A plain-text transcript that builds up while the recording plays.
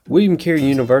William Carey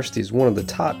University is one of the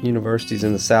top universities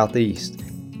in the Southeast.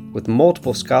 With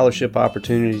multiple scholarship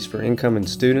opportunities for incoming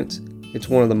students, it's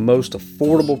one of the most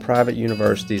affordable private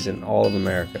universities in all of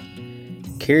America.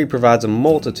 Carey provides a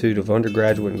multitude of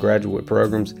undergraduate and graduate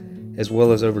programs, as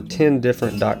well as over 10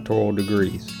 different doctoral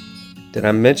degrees. Did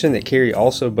I mention that Carey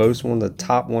also boasts one of the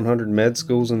top 100 med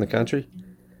schools in the country?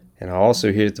 And I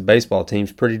also hear that the baseball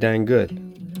team's pretty dang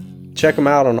good. Check them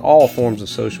out on all forms of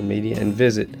social media and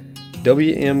visit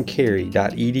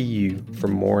wmcarey.edu for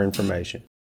more information.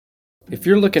 If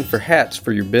you're looking for hats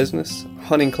for your business,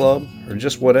 hunting club, or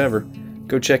just whatever,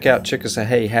 go check out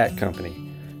Chickasahey Hat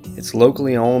Company. It's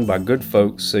locally owned by good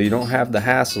folks, so you don't have the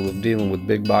hassle of dealing with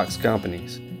big box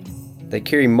companies. They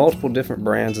carry multiple different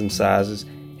brands and sizes,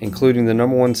 including the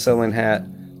 #1 selling hat,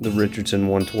 the Richardson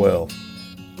 112.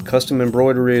 Custom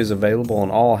embroidery is available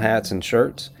on all hats and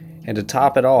shirts, and to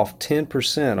top it off,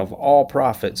 10% of all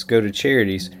profits go to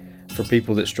charities for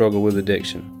people that struggle with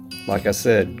addiction. Like I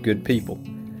said, good people.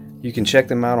 You can check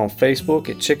them out on Facebook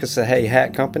at Chickasahey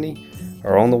Hat Company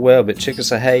or on the web at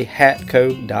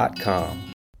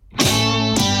chickasaheyhatco.com.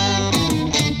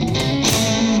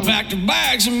 Packed the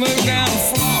bags and moved down to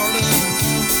Florida.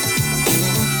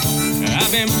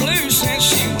 I've been blue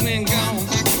since you've been gone.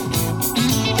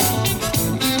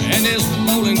 And this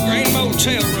Bowling Green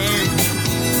motel room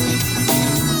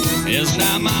is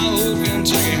now my old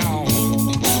country home.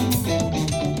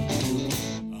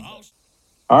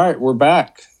 All right, we're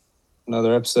back.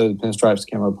 Another episode of the Pinstripes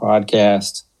Camera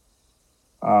Podcast.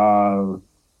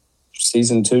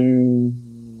 Season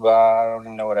 2, I don't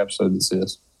even know what episode this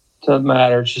is. Doesn't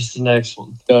matter, it's just the next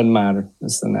one. Doesn't matter,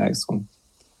 it's the next one.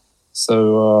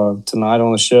 So tonight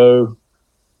on the show,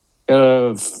 got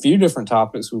a few different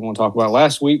topics we want to talk about.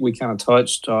 Last week we kind of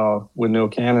touched with Neil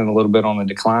Cannon a little bit on the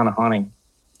decline of hunting.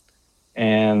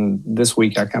 And this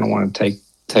week I kind of want to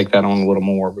take that on a little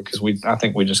more because I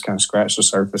think we just kind of scratched the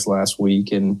surface last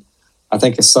week, and I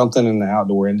think it's something in the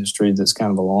outdoor industry that's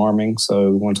kind of alarming.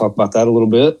 So we want to talk about that a little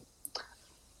bit.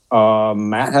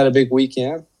 Matt had a big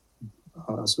weekend,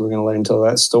 so we're going to let him tell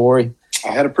that story. I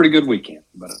had a pretty good weekend,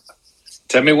 but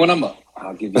tell me when I'm up.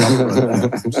 I'll give you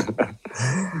that.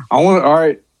 All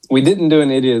right. We didn't do an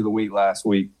idiot of the week last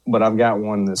week, but I've got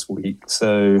one this week.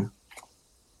 So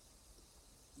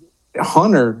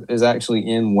Hunter is actually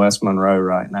in West Monroe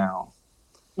right now.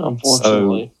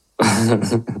 Unfortunately.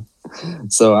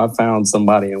 So I found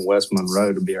somebody in West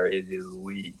Monroe to be our idiot of the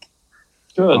week.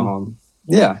 Good.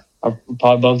 Yeah. I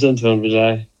probably bumped into him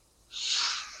today.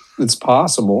 It's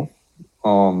possible.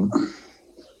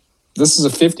 This is a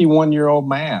 51-year-old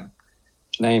man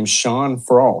named Sean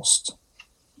Frost.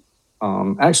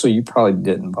 Actually, you probably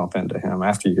didn't bump into him.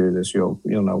 After you hear this, you'll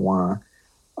know why.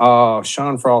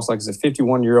 Sean Frost, like I said,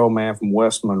 51-year-old man from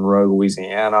West Monroe,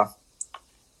 Louisiana,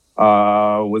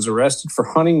 was arrested for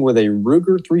hunting with a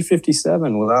Ruger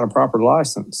 357 without a proper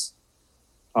license.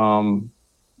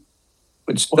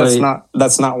 Which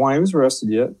that's not why he was arrested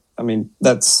yet. I mean,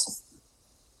 that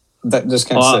just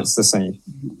kind of sets the scene.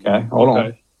 Okay, hold on.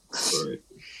 Right.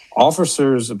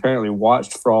 Officers apparently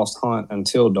watched Frost hunt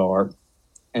until dark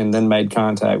and then made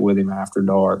contact with him after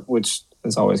dark, which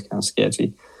is always kind of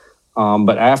sketchy.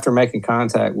 But after making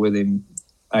contact with him,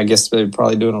 I guess they were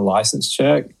probably doing a license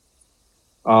check.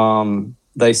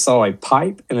 They saw a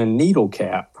pipe and a needle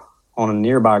cap on a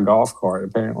nearby golf cart,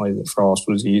 apparently, that Frost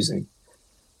was using.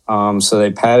 So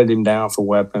they patted him down for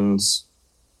weapons.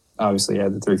 Obviously, he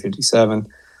had the 357.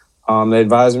 They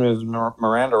advised him of his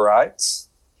Miranda rights.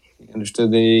 He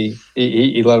understood he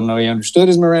let him know he understood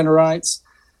his Miranda rights.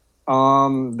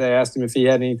 They asked him if he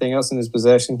had anything else in his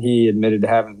possession. He admitted to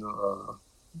having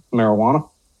marijuana.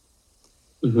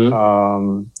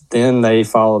 Mm-hmm. Then they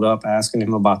followed up asking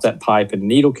him about that pipe and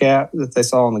needle cap that they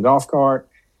saw in the golf cart.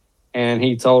 And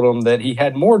he told them that he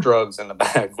had more drugs in the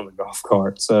bag on the golf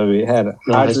cart. So he had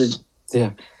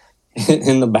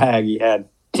in the bag, he had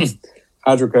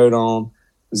hydrocodone,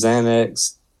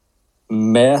 Xanax,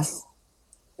 meth,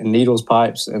 and needles,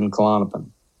 pipes, and Klonopin.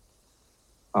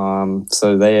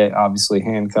 So they obviously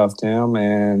handcuffed him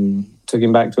and took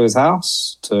him back to his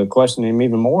house to question him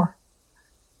even more.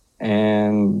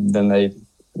 And then they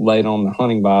laid on the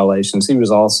hunting violations. He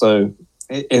was also,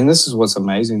 and this is what's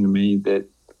amazing to me, that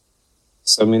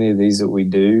so many of these that we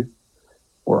do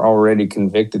were already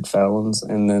convicted felons,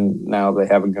 and then now they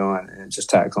have a gun and it just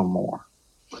tacks on more.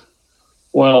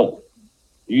 Well,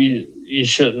 you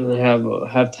shouldn't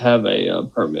have to have a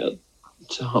permit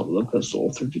to hunt with a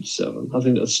pistol 357. I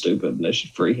think that's stupid, and they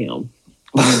should free him.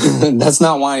 That's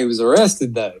not why he was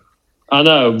arrested, though. I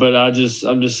know, but I'm just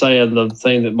saying the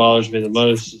thing that bothers me the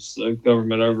most is the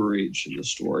government overreach in the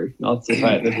story, not the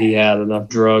fact that he had enough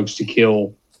drugs to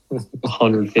kill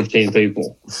 115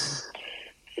 people.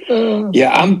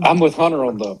 Yeah, I'm with Hunter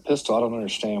on the pistol. I don't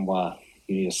understand why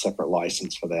you need a separate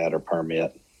license for that or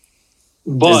permit.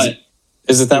 But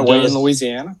Is it that It way does. in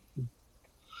Louisiana?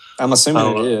 I'm assuming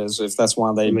Oh, it is. If that's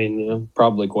why they I mean, yeah.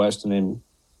 probably question him,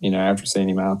 after seeing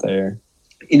him out there.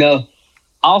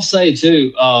 I'll say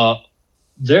too,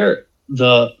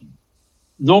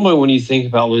 normally when you think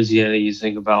about Louisiana, you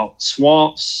think about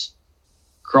swamps,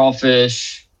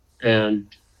 crawfish, and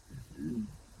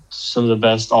some of the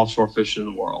best offshore fishing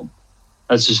in the world.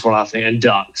 That's just what I think, and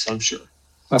ducks, I'm sure.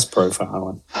 That's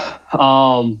profiling.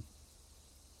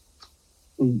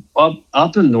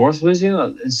 Up in North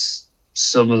Louisiana, it's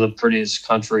some of the prettiest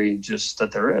country just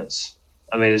that there is.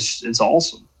 I mean, it's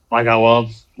awesome. Like I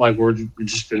love, like we've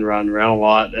just been riding around a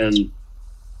lot, and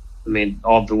I mean,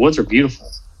 all the woods are beautiful.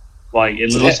 Like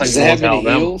it looks like Does it have North any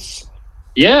Alabama. hills?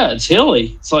 Yeah, it's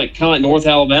hilly. It's like kind of like North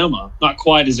Alabama. Not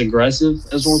quite as aggressive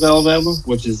as North Alabama,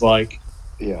 which is like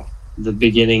Yeah. the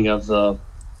beginning of the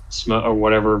or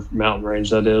whatever mountain range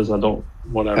that is. I don't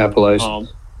whatever.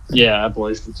 Appalachians. Yeah,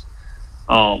 Appalachians.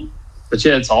 But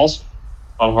yeah, it's awesome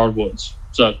on hardwoods.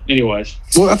 So, anyways,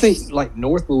 Well, I think like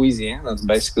North Louisiana is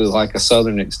basically like a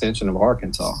southern extension of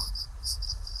Arkansas.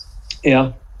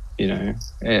 yeah,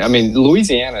 I mean,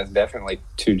 Louisiana is definitely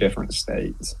two different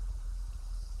states,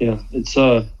 yeah,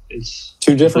 it's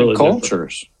two different really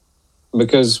cultures.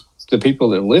 Because the people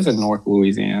that live in North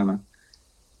Louisiana,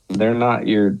 they're not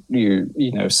your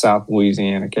South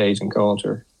Louisiana Cajun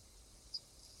culture.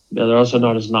 yeah, they're also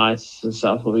not as nice as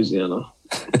South Louisiana.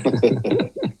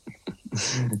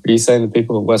 Are you saying the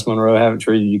people of West Monroe haven't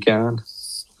treated you kind?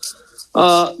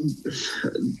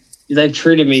 They've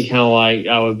treated me kind of like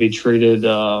I would be treated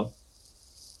on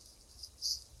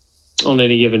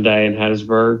any given day in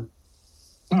Hattiesburg.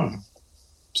 Oh,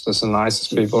 it's just the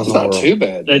nicest people in It's the not world. too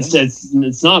bad.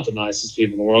 It's not the nicest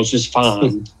people in the world. It's just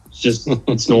fine.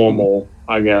 It's normal,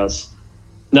 I guess.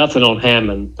 Nothing on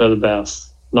Hammond. They're the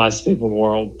best, nicest people in the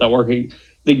world that working.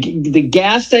 The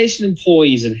gas station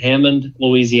employees in Hammond,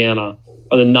 Louisiana,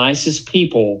 are the nicest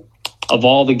people of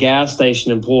all the gas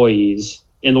station employees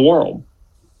in the world.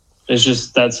 It's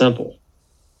just that simple.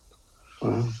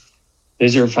 Wow.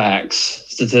 These are facts,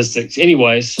 statistics.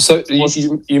 Anyways, So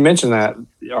you mentioned that,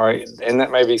 all right, and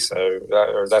that may be so,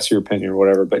 or that's your opinion or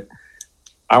whatever. But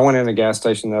I went in a gas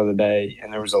station the other day,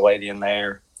 and there was a lady in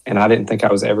there, and I didn't think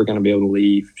I was ever going to be able to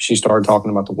leave. She started talking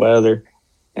about the weather,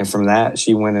 and from that,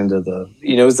 she went into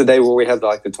it was the day where we had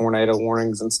the tornado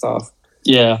warnings and stuff.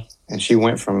 yeah, And she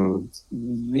went from,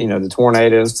 the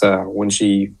tornadoes to when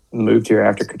she moved here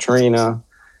after Katrina,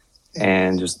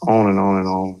 and just on and on and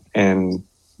on. And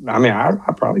I mean, I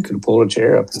probably could have pulled a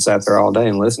chair up and sat there all day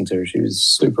and listened to her. She was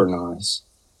super nice.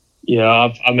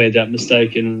 yeah. I made that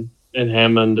mistake in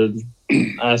Hammond and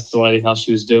asked the lady how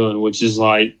she was doing, which is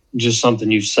like just something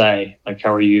you say, like,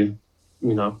 how are you?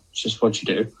 It's just what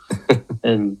you do.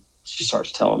 And she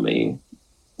starts telling me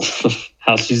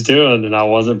how she's doing, and I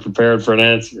wasn't prepared for an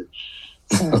answer.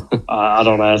 I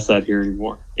don't ask that here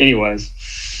anymore. Anyways,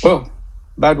 Well,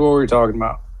 back to what we were talking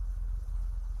about.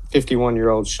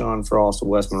 51-year-old Sean Frost of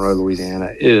West Monroe,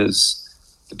 Louisiana, is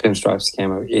the Pinstripes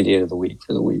Camo Idiot of the Week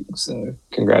for the week. So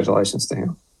congratulations to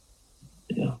him.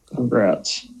 yeah,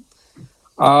 congrats.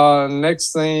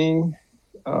 Next thing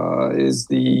is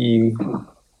the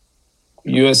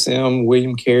USM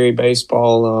William Carey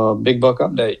baseball big buck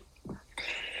update.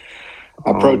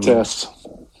 I protest.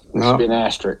 There No, should be an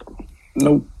asterisk.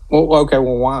 nope. Well, okay.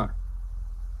 Well, why?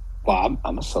 Well,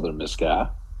 I'm a Southern Miss guy.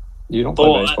 You don't play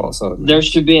Well, baseball, so There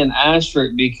should be an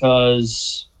asterisk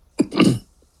because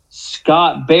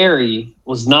Scott Berry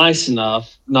was nice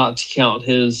enough not to count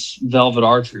his velvet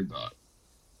archery buck.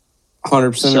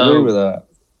 100% So- agree with that.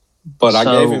 But I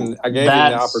so gave him the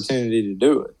that's- opportunity to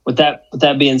do it. With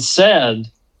that being said,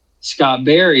 Scott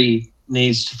Berry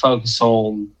needs to focus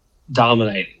on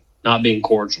dominating, not being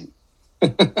cordial.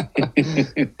 Okay, he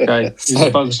needs to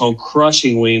focus on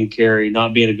crushing William Carey,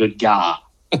 not being a good guy.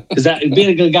 Because being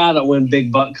a good guy that win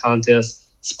big buck contests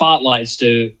spotlights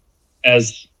do,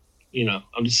 as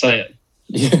I'm just saying.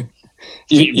 Yeah.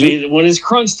 When it's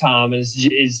crunch time is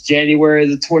January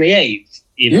the 28th.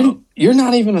 You're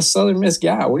not even a Southern Miss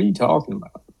guy. What are you talking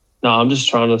about? No, I'm just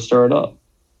trying to stir it up.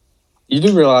 You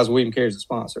do realize William Carey's a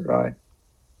sponsor, right?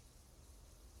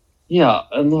 Yeah,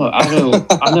 and look,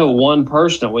 I know one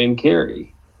person at William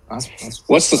Carey.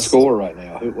 What's the score right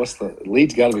now? What's the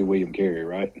lead's got to be William Carey,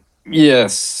 right?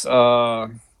 Yes.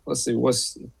 Let's see.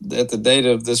 What's at the date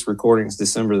of this recording is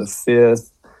December the 5th.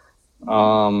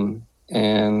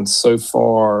 And so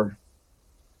far,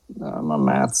 my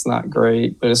math's not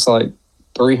great, but it's like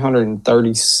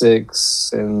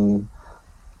 336 and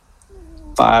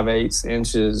 5/8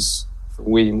 inches for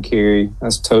William Carey.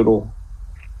 That's total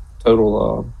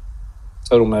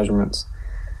measurements.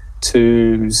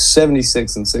 To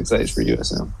 76 6/8 for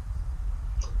USM.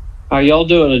 Are y'all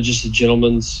doing just a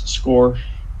gentleman's score?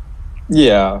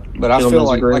 Yeah, but I feel Gentleman's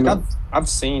like agreement? I've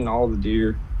seen all the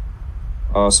deer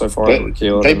so far that were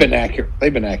killed. They've been accurate.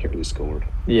 They've been accurately scored.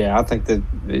 Yeah, I think that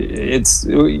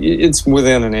it's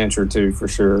within an inch or two for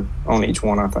sure on each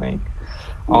one. I think.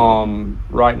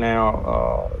 Right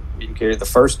now, you can carry the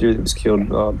first deer that was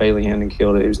killed. Bailey Hendon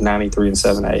killed it. It was 93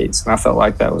 7/8, and I felt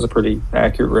like that was a pretty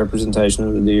accurate representation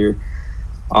of the deer.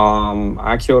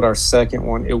 I killed our second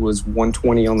one. It was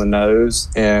 120 on the nose,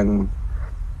 and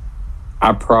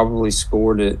I probably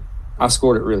scored it. I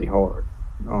scored it really hard.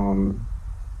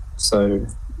 So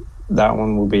that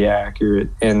one will be accurate.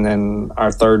 And then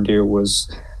our third deer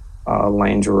was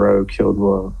Lane Giroux killed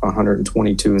a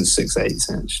 122 6/8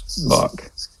 inch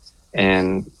buck.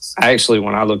 And actually,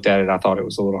 when I looked at it, I thought it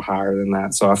was a little higher than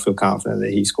that. So I feel confident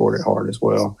that he scored it hard as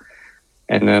well.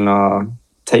 And then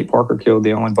Tate Parker killed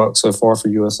the only buck so far for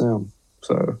USM.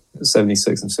 So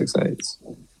 76 6/8.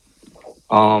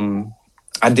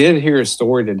 I did hear a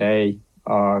story today.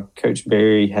 Coach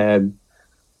Barry had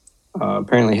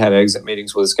apparently had exit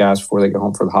meetings with his guys before they go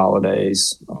home for the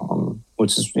holidays,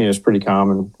 which is is pretty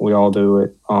common. We all do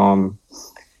it.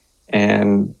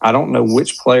 And I don't know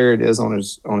which player it is on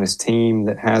his team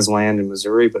that has land in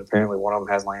Missouri, but apparently one of them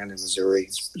has land in Missouri.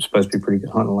 It's supposed to be pretty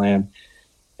good hunting land.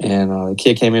 And the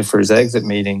kid came in for his exit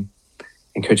meeting,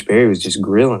 and Coach Barry was just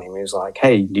grilling him. He was like,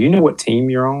 "Hey, do you know what team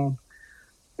you're on?"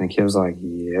 And the kid was like,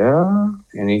 "Yeah."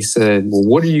 And he said, "Well,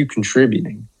 what are you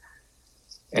contributing?"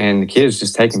 And the kid was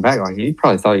just taken back. Like, he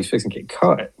probably thought he was fixing to get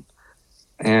cut.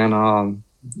 And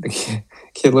the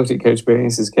kid looked at Coach Barry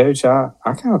and says, "Coach, I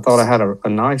kind of thought I had a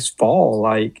nice fall.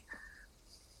 Like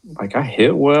I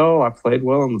hit well. I played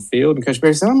well in the field." And Coach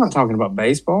Barry said, "I'm not talking about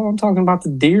baseball. I'm talking about the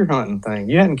deer hunting thing.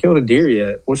 You hadn't killed a deer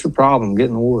yet. What's your problem? Get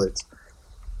in the woods."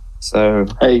 So,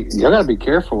 hey, y'all got to be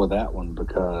careful with that one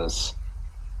because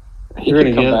he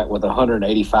could come back with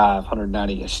 185,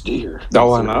 190-inch deer.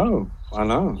 Oh, I know. I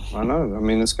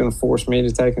mean, it's going to force me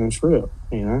to take a trip,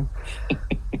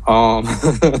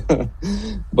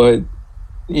 But,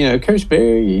 Coach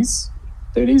Barry, he's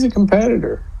a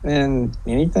competitor. And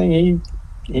anything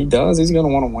he does, he's going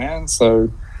to want to win. So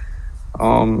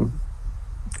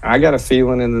I got a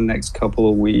feeling in the next couple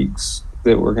of weeks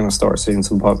that we're going to start seeing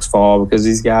some bucks fall because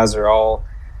these guys are all,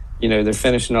 they're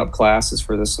finishing up classes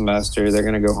for the semester. They're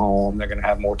going to go home. They're going to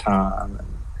have more time.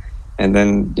 And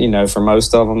then, for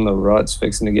most of them, the rut's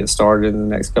fixing to get started in the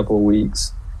next couple of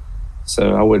weeks.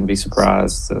 So I wouldn't be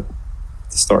surprised to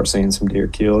start seeing some deer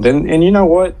killed. And you know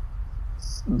what?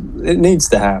 It needs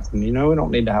to happen. We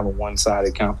don't need to have a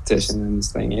one-sided competition in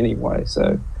this thing anyway.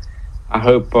 So I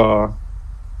hope the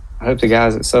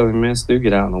guys at Southern Miss do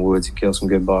get out in the woods and kill some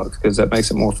good bucks because that makes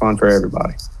it more fun for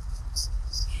everybody.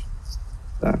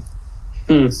 So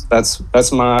that's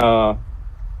my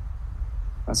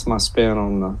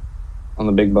spin on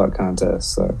the big buck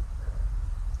contest. So,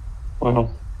 wow,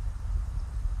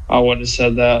 I wouldn't have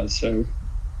said that. So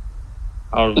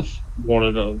I would have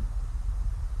wanted a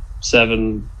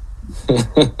 7,000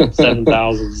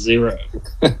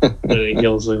 that he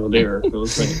kills single deer.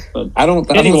 But I don't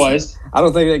think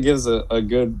that gives a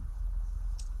good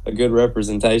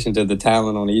representation to the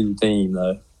talent on either team,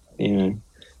 though.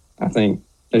 I think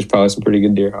there's probably some pretty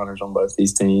good deer hunters on both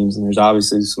these teams, and there's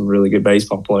obviously some really good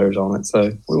baseball players on it.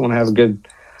 So we want to have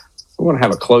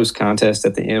a close contest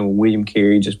at the end with William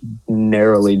Carey just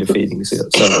narrowly defeating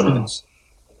Southern Miss.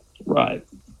 Right.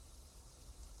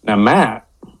 Now Matt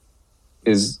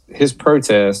his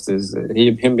protest is that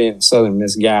him being a Southern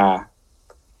Miss guy,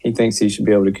 he thinks he should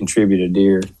be able to contribute a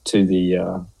deer to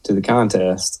the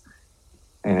contest,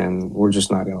 and we're just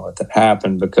not going to let that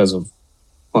happen because of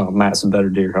Matt's a better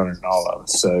deer hunter than all of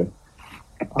us. So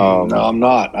no, I'm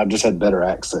not. I've just had better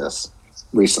access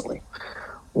recently.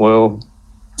 Well,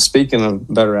 speaking of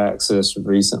better access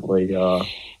recently, why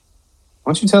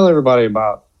don't you tell everybody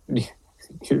about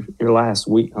your last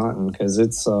week hunting, because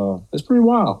it's pretty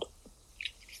wild.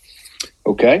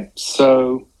 Okay,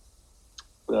 so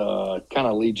kind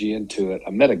of lead you into it. I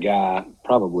met a guy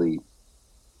probably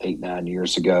 8-9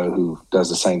 years ago who does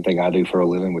the same thing I do for a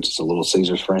living, which is a Little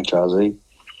Caesars franchisee.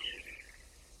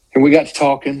 And we got to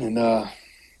talking, and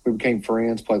we became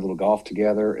friends, played a little golf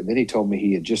together. And then he told me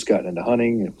he had just gotten into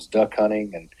hunting, and it was duck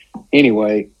hunting. And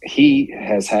anyway, he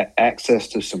has had access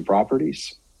to some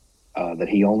properties that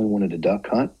he only wanted to duck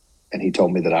hunt, and he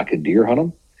told me that I could deer hunt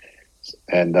them.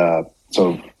 And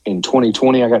so in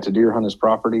 2020, I got to deer hunt his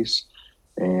properties,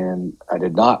 and I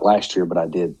did not last year, but I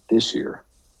did this year.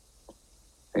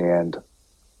 And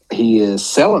he is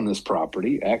selling this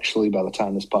property. Actually, by the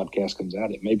time this podcast comes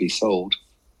out, it may be sold,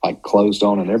 like closed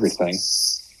on and everything.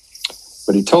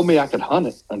 But he told me I could hunt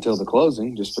it until the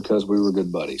closing just because we were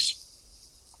good buddies.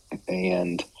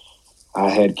 And I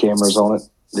had cameras on it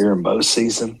during bow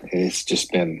season. It's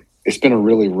been a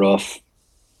really rough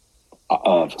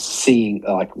seeing,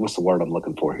 like, what's the word I'm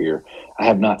looking for here? I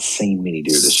have not seen many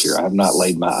deer this year. I have not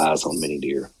laid my eyes on many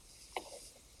deer.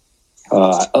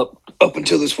 Up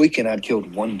until this weekend, I'd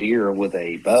killed one deer with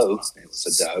a bow. It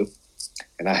was a doe.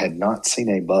 And I had not seen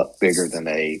a buck bigger than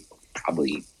a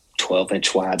probably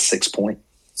 12-inch wide 6-point.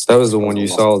 That was the one you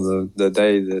saw the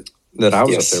day that I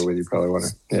was Yes. up there with you, probably,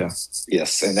 wasn't it? Yeah.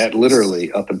 Yes, and that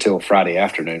literally, up until Friday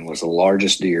afternoon, was the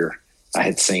largest deer I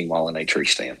had seen while in a tree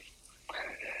stand.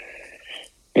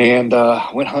 And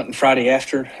went hunting Friday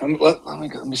after. Let me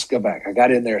just go back. I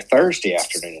got in there Thursday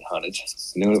afternoon and hunted.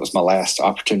 I knew it was my last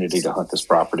opportunity to hunt this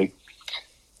property,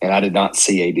 and I did not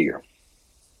see a deer.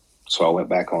 So I went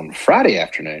back on Friday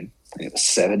afternoon, and it was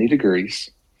 70 degrees.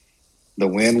 The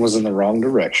wind was in the wrong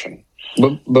direction.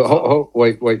 But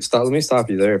wait, stop. Let me stop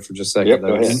you there for just a second. Yep,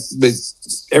 though. go ahead. But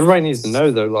everybody needs to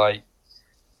know, though, like,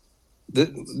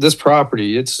 this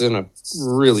property, it's in a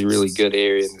really, really good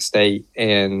area in the state,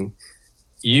 and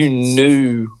you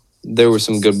knew there were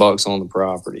some good bucks on the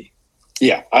property.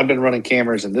 Yeah, I've been running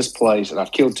cameras in this place, and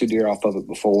I've killed 2 deer off of it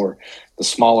before. The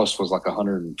smallest was like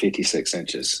 156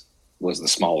 inches, was the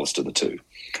smallest of the 2.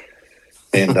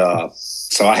 And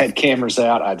so I had cameras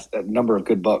out. I had a number of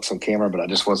good bucks on camera, but I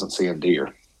just wasn't seeing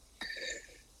deer.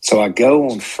 So I go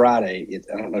on Friday.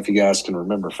 I don't know if you guys can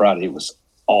remember Friday. It was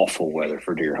awful weather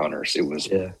for deer hunters. It was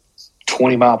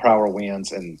 20-mile-per-hour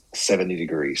winds and 70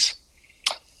 degrees.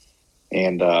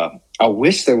 And I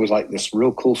wish there was like this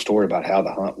real cool story about how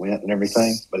the hunt went and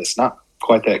everything, but it's not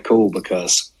quite that cool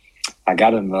because I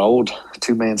got in an old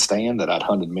 2-man stand that I'd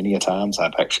hunted many a times.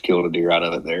 I've actually killed a deer out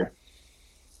of it there.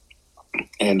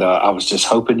 And I was just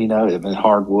hoping, it had been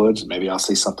hardwoods. Maybe I'll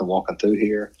see something walking through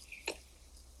here.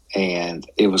 And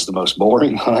it was the most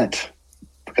boring hunt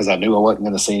because I knew I wasn't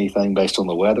going to see anything based on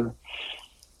the weather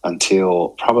until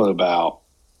probably about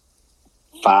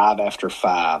 5 after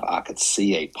 5, I could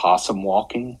see a possum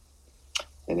walking,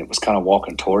 and it was kind of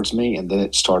walking towards me, and then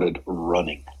it started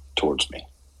running towards me.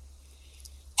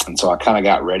 And so I kind of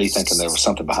got ready thinking there was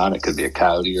something behind it, could be a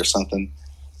coyote or something,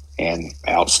 and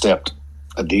out stepped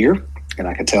a deer, and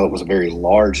I could tell it was a very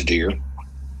large deer,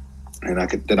 and I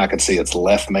could see its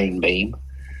left main beam.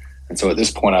 And so at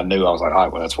this point I knew, I was like, all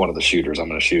right, well, that's one of the shooters. I'm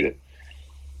going to shoot it.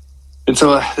 And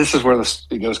so this is where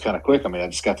it goes kind of quick. I mean, I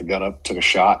just got the gun up, took a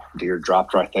shot, deer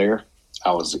dropped right there.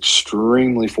 I was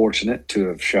extremely fortunate to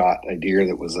have shot a deer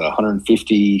that was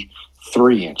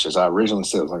 153 inches. I originally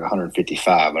said it was like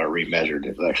 155, but I remeasured.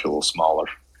 It was actually a little smaller,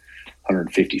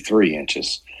 153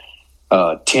 inches.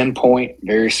 10-point,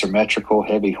 very symmetrical,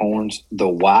 heavy horns. The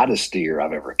widest deer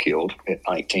I've ever killed at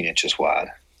 19 inches wide.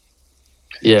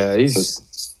 Yeah, he's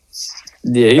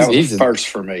a first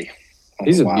for me.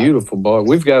 He's a beautiful buck.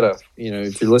 We've got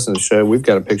if you're listening to the show, we've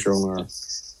got a picture on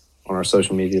our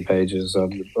social media pages of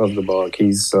the buck.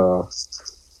 He's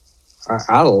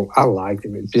I like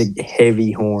them. Big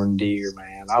heavy horn deer,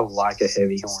 man. I like a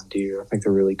heavy horn deer. I think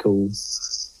they're really cool.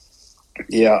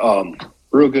 Yeah,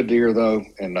 real good deer though,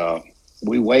 and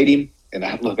we weighed him, and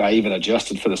I even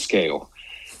adjusted for the scale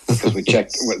because we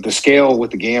checked the scale with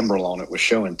the gambrel on it was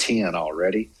showing 10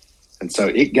 already. And so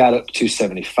it got up to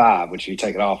 275, which if you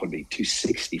take it off would be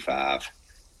 265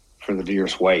 for the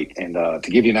deer's weight. And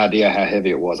to give you an idea how heavy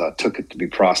it was, I took it to be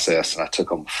processed, and I took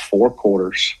them 4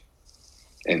 quarters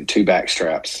and 2 back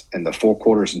straps. And the 4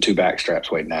 quarters and 2 back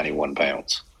straps weighed 91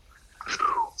 pounds.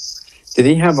 Did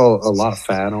he have a lot of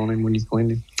fat on him when you cleaned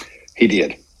him? He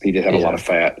did. He did have a lot of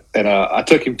fat. And I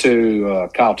took him to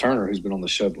Kyle Turner, who's been on the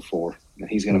show before, and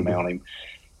he's going to mount him.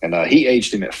 And he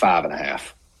aged him at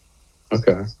 5.5.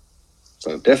 Okay.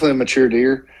 So definitely a mature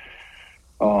deer.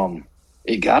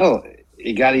 It got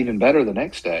even better the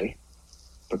next day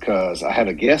because I had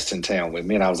a guest in town with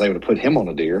me, and I was able to put him on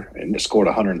a deer, and it scored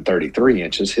 133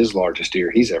 inches, his largest deer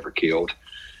he's ever killed.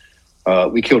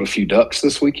 We killed a few ducks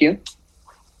this weekend,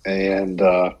 and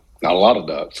not a lot of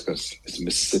ducks because it's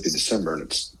Mississippi December and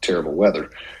it's terrible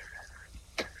weather.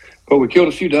 But we killed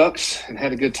a few ducks and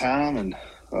had a good time, and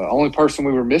the only person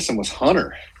we were missing was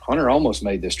Hunter. Hunter almost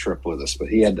made this trip with us, but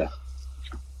he had to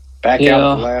back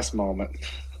out at the last moment.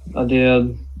 I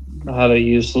did. I had a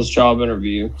useless job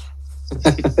interview.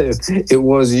 It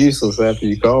was useless after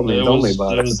you called me and told me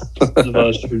about it. It was the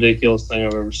most ridiculous thing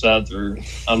I've ever sat through.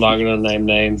 I'm not going to name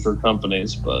names for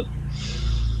companies, but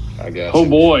I guess. oh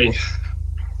boy.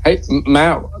 Hey,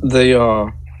 Matt,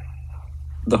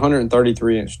 the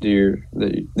 133-inch deer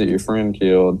that your friend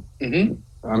killed. Mm-hmm.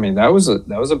 I mean, that was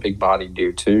a big body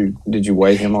deer too. Did you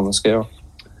weigh him on the scale?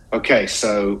 Okay,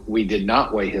 so we did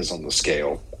not weigh his on the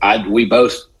scale. We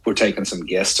both were taking some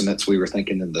guesstimates. We were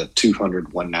thinking in the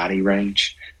 200, 190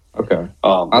 range. Okay.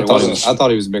 I thought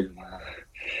he was bigger than that.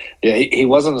 Yeah, he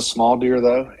wasn't a small deer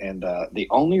though, and the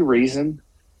only reason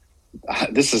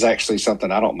this is actually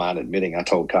something I don't mind admitting. I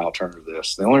told Kyle Turner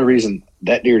this. The only reason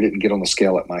that deer didn't get on the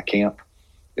scale at my camp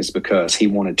is because he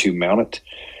wanted to mount it.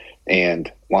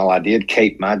 And while I did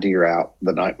cape my deer out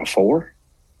the night before,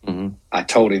 I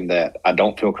told him that I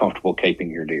don't feel comfortable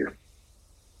caping your deer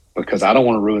because I don't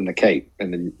want to ruin the cape.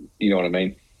 And then, you know what I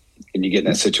mean? And you get in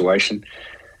that situation.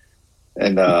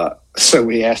 And so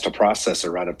we asked a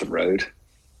processor right up the road,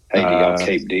 hey, do y'all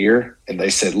cape deer? And they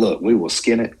said, look, we will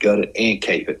skin it, gut it, and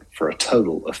cape it for a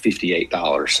total of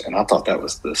 $58. And I thought that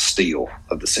was the steal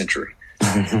of the century.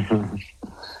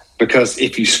 Because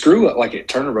if you screw it, like at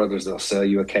Turner Brothers, they'll sell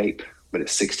you a cape, but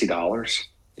it's $60.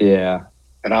 Yeah.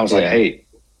 And I was like, hey,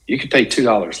 you could pay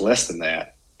 $2 less than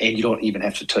that, and you don't even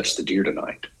have to touch the deer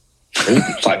tonight.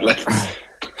 Like,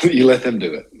 you let them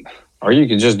do it. Or you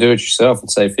could just do it yourself and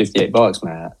save $58,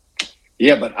 Matt.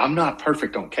 Yeah, but I'm not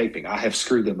perfect on caping. I have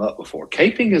screwed them up before.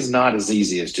 Caping is not as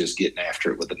easy as just getting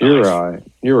after it with a knife.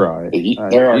 You're right.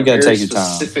 There are you gotta very take your time.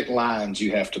 specific lines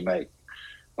you have to make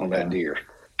on that deer.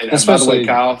 And Especially,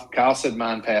 by the way, Kyle said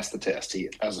mine passed the test.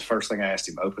 That was the first thing I asked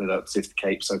him. Open it up, see if the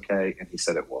cape's okay, and he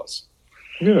said it was.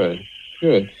 Good.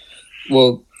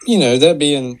 Well, that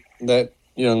being that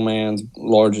young man's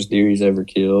largest deer he's ever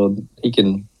killed, he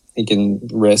can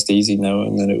rest easy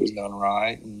knowing that it was done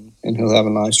right, and he'll have a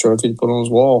nice trophy to put on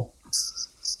his wall.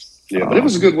 Yeah, but it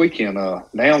was a good weekend.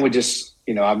 Now we just,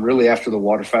 I'm really after the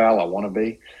waterfowl. I want to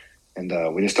be,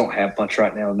 and we just don't have much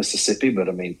right now in Mississippi. But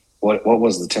I mean, what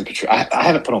was the temperature? I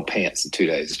haven't put on pants in 2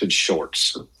 days. It's been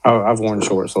shorts. Oh, I've worn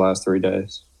shorts the last 3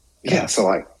 days. Yeah, so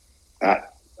like,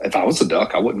 if I was a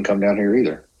duck, I wouldn't come down here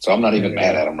either. So I'm not even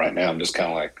mad at them right now. I'm just kind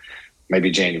of like,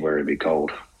 maybe January would be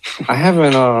cold. I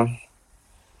haven't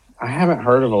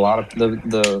heard of a lot of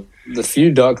the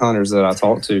few duck hunters that I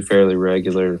talk to fairly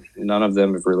regular. None of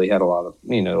them have really had a lot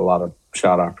of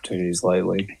shot opportunities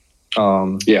lately.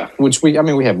 Which we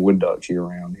have wood ducks year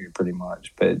round here pretty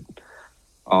much, but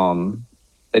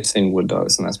they've seen wood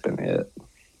ducks and that's been it.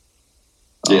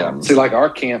 See, like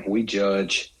our camp, we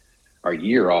judge our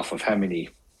year off of how many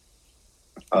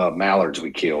mallards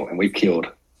we kill, and we've killed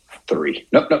 3.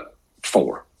 No,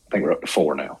 4. I think we're up to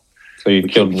 4 now. So you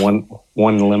killed one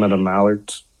limit of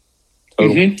mallards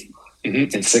total?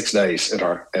 In 6 days at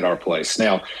our place.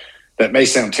 Now, that may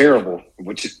sound terrible,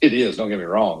 which it is. Don't get me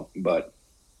wrong, but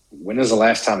when is the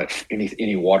last time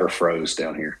any water froze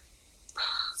down here?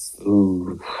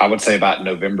 Ooh, I would say about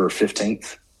November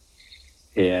 15th.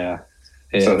 Yeah.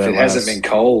 So if it hasn't been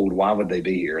cold, why would they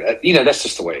be here? That's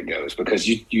just the way it goes. Because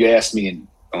you asked me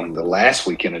on the last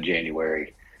weekend of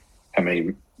January, how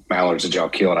many mallards did y'all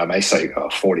kill? And I may say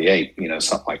 48,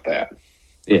 something like that.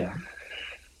 Yeah.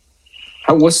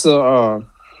 What's the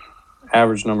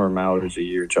average number of mallards a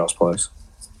year at y'all's place?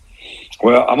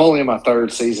 Well, I'm only in my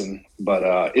 3rd season,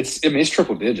 but it's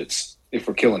triple digits if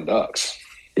we're killing ducks.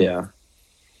 Yeah.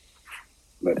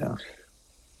 But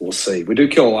we'll see. We do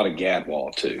kill a lot of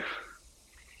gadwall too.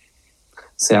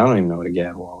 See, I don't even know what a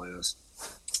gadwall is.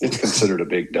 It's considered a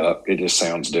big duck. It just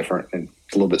sounds different and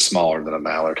it's a little bit smaller than a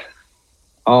mallard.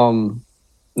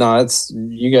 No,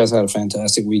 you guys had a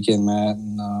fantastic weekend, Matt,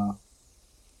 and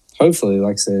hopefully,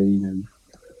 like I said,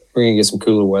 we're gonna get some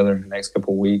cooler weather in the next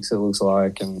couple of weeks. It looks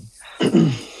like, and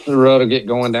the rut will get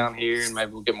going down here, and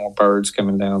maybe we'll get more birds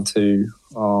coming down too.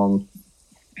 Because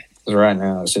right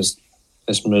now it's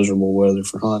miserable weather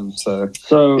for hunting. So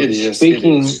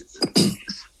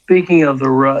Speaking of the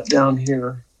rut down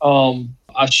here,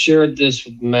 I shared this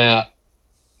with Matt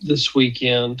this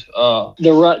weekend.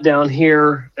 The rut down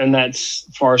here, and that's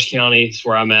Forest County, is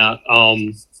where I'm at,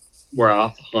 where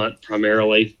I hunt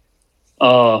primarily,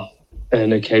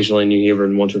 and occasionally New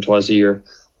Hebron once or twice a year.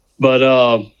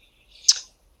 But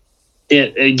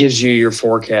it gives you your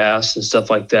forecast and stuff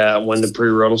like that, when the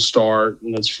pre-rut will start,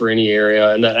 and that's for any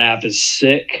area. And that app is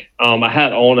sick. I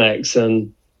had Onyx,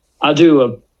 and I do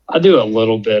a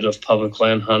little bit of public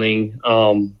land hunting.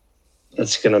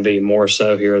 That's going to be more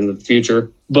so here in the future.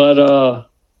 But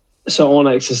so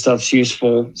Onyx and stuff's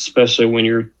useful, especially when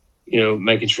you're,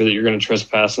 making sure that you're going to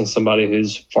trespass on somebody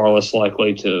who's far less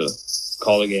likely to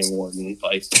call the game warden.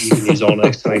 Like, you can use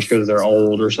Onyx to make sure that they're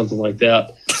old or something like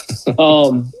that.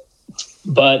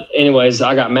 But anyways,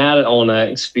 I got mad at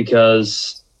Onyx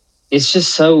because it's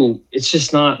just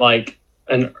not like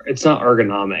it's not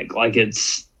ergonomic. Like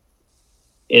it's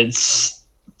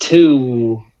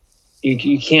two,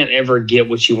 you can't ever get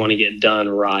what you want to get done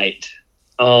right.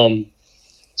 So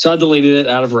I deleted it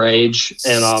out of rage,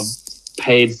 and I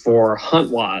paid for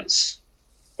HuntWise,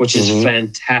 which is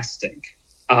fantastic.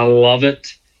 I love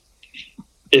it.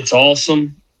 It's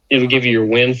awesome. It'll give you your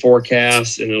wind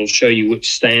forecast, and it'll show you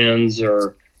which stands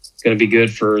are going to be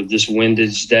good for this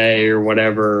windage day or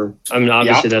whatever. I mean,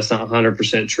 obviously that's not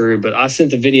 100% true, but I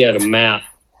sent the video to Matt,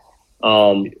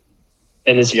 and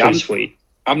it's pretty sweet.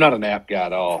 I'm not an app guy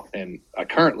at all, and I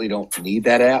currently don't need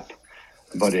that app.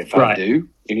 But if I do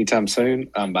anytime soon,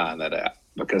 I'm buying that app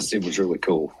because it was really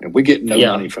cool. And we get no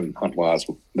money from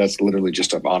HuntWise. That's literally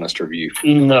just an honest review.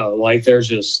 No, like there's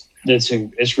just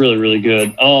it's really, really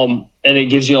good. And it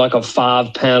gives you like a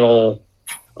 5-panel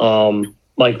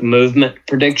like movement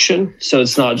prediction. So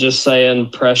it's not just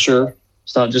saying pressure,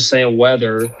 it's not just saying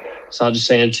weather, it's not just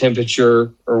saying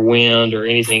temperature or wind or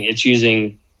anything. It's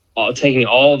using taking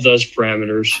all of those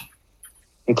parameters,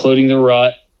 including the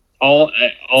rut, all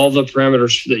the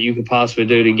parameters that you could possibly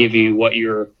do to give you what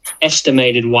your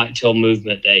estimated whitetail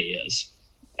movement day is.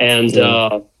 And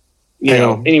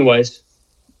anyways.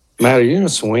 Matt, are you in a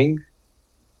swing?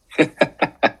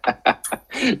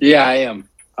 Yeah, I am.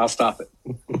 I'll stop it.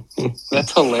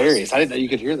 That's hilarious. I didn't know you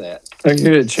could hear that. I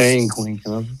hear a chain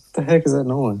clinking. What the heck is that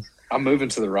noise? I'm moving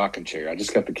to the rocking chair. I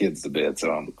just got the kids to bed,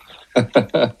 so I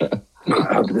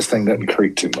hope this thing doesn't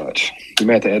creak too much. You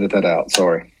may have to edit that out.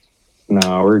 Sorry.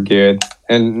 No, we're good.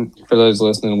 And for those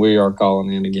listening, we are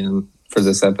calling in again for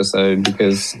this episode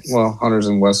because, well, Hunter's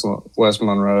in West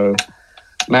Monroe.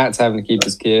 Matt's having to keep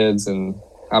his kids, and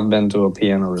I've been to a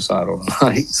piano recital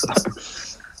tonight. So.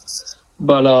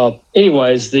 But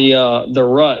anyways, the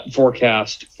rut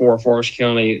forecast for Forest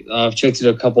County, I've checked it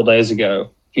a few days ago,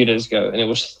 and it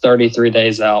was 33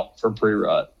 days out for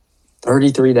pre-rut.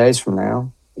 33 days from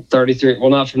now? 33. Well,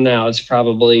 not from now. It's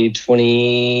probably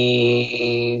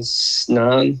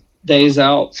 29 days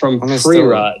out from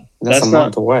pre-rut. That's a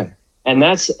month away. And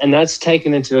that's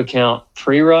taken into account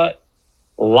pre-rut,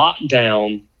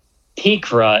 lockdown,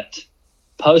 peak rut,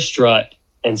 post-rut,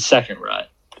 and second rut.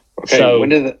 Okay,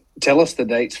 so, tell us the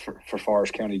dates for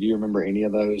Forest County. Do you remember any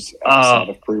of those outside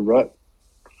of pre-rut?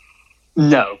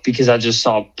 No, because I just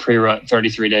saw pre-rut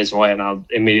 33 days away, and I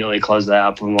immediately closed the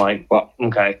app. I'm like, well,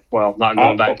 okay, well, not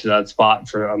going back to that spot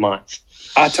for a month.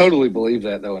 I totally believe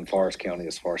that, though, in Forest County,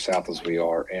 as far south as we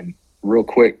are. And real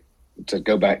quick, to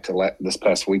go back to this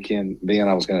past weekend, Ben,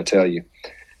 I was going to tell you,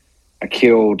 I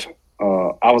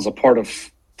was a part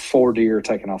of 4 deer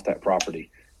taken off that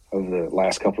property over the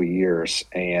last couple of years,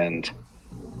 and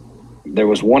there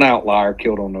was one outlier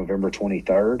killed on November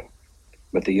 23rd.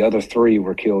 But the other 3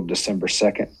 were killed December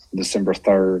 2nd, December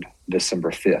 3rd,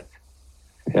 December 5th.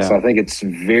 Yeah. So I think it's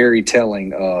very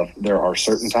telling of there are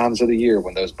certain times of the year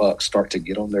when those bucks start to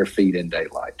get on their feet in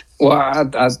daylight. Well,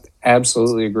 I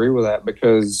absolutely agree with that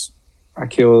because I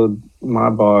killed my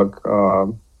buck.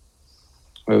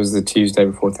 It was the Tuesday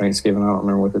before Thanksgiving. I don't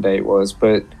remember what the date was.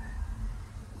 But,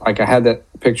 like, I had that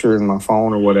picture in my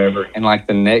phone or whatever. And, like,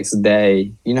 the next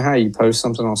day, you know how you post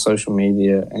something on social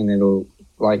media and it'll,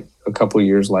 like, a couple of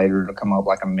years later, it'll come up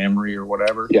like a memory or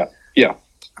whatever. Yeah.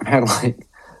 I had like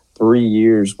 3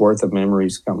 years worth of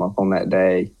memories come up on that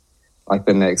day, like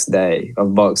the next day,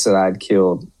 of bucks that I'd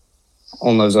killed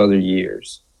on those other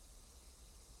years.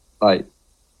 Like,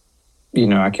 you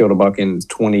know, I killed a buck in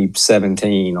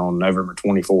 2017 on November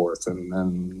 24th, and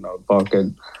then a buck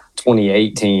in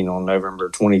 2018 on November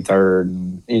 23rd,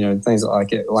 and, you know, things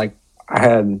like it. Like, I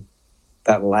had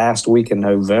that last week in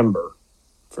November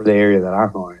for the area that I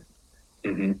hunt.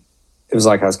 Mm-hmm. It was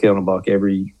like I was killing a buck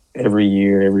every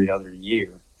year, every other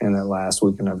year in that last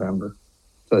week of November.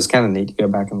 So it's kind of neat to go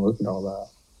back and look at all that.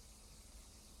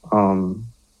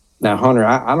 Now, Hunter,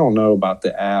 I don't know about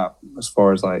the app as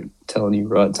far as like telling you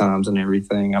rut times and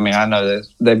everything. I mean, I know that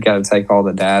they've got to take all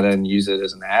the data and use it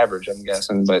as an average, I'm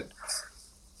guessing, but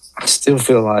I still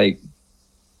feel like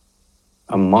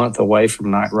a month away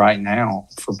from right now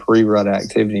for pre-rut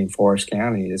activity in Forest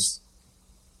County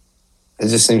it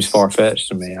just seems far-fetched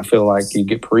to me. I feel like you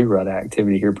get pre-rut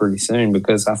activity here pretty soon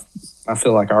because I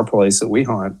feel like our place that we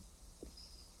hunt,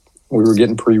 we were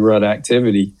getting pre-rut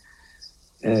activity,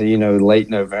 late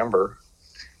November.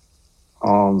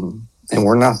 And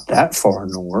we're not that far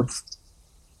north.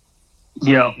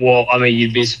 Yeah, well, I mean,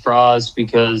 you'd be surprised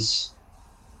because,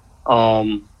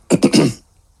 I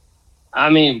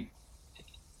mean,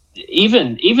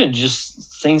 even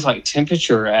just things like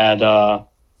temperature at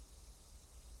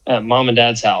Mom and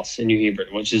Dad's house in New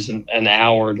Hebron, which is an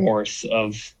hour north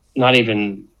of, not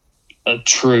even a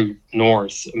true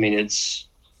north. I mean, it's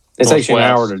It takes you an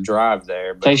hour northwest. to drive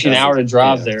there. But Takes you an that's hour to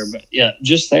drive yeah. there, but yeah,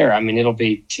 just there. I mean, it'll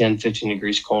be 10, 15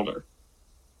 degrees colder.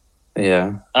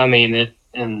 Yeah. I mean,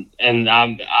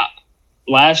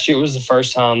 last year was the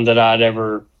first time that I'd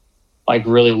ever like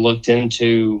really looked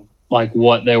into like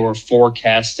what they were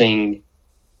forecasting,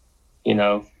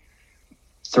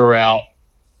 throughout,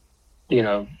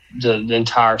 the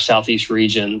entire Southeast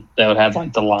region. They would have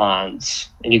like the lines,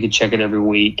 and you could check it every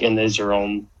week. And these are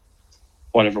on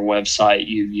whatever website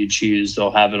you choose.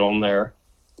 They'll have it on there.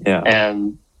 Yeah.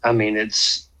 And I mean,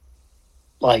 it's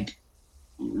like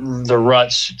the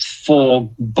rut's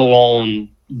full blown,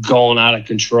 going out of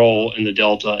control in the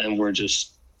Delta, and we're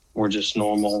just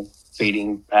normal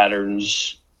feeding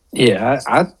patterns. Yeah,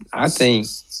 I think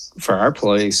for our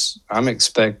place, I'm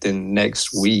expecting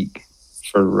next week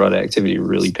for rut activity to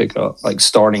really pick up. Like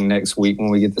starting next week when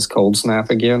we get this cold snap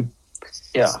again.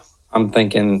 Yeah. I'm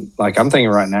thinking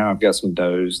right now I've got some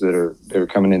does that are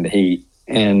coming into heat,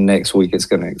 and next week it's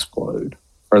going to explode,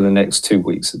 or the next 2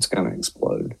 weeks it's going to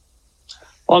explode.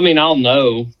 Well, I mean, I'll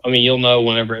know. I mean, you'll know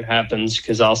whenever it happens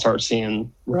because I'll start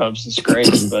seeing rubs and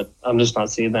scrapes, but I'm just not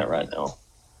seeing that right now.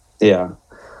 Yeah.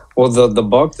 Well, the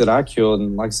buck that I killed,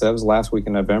 and like I said, it was last week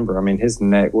in November. I mean, his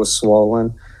neck was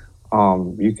swollen.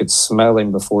 You could smell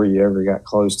him before you ever got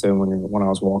close to him when I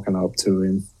was walking up to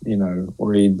him,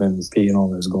 where he'd been peeing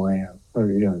on his gland or,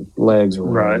 legs or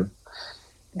whatever. Right.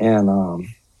 And,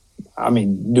 I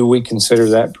mean, do we consider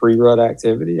that pre-rut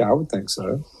activity? I would think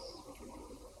so.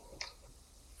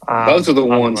 Both of the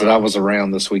ones that I was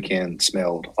around this weekend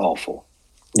smelled awful.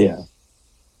 Yeah.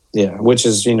 Yeah. Which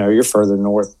is, you're further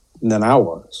north than I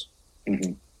was.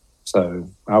 Mm-hmm. So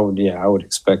I would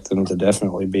expect them to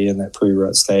definitely be in that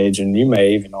pre-rut stage. And you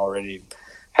may even already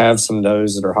have some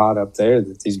does that are hot up there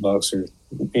that these bucks are,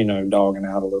 dogging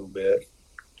out a little bit.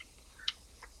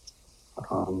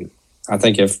 I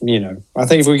think if we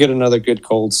get another good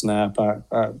cold snap,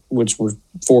 which we're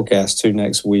forecast to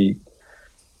next week,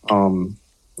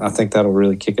 I think that'll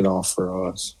really kick it off for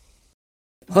us.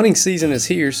 Hunting season is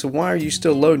here, so why are you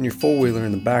still loading your four-wheeler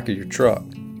in the back of your truck?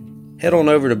 Head on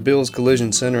over to Bill's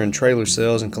Collision Center and Trailer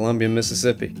Sales in Columbia,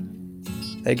 Mississippi.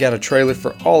 They got a trailer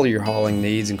for all of your hauling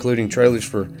needs, including trailers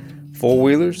for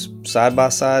four-wheelers,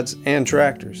 side-by-sides, and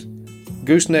tractors.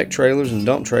 Gooseneck trailers and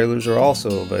dump trailers are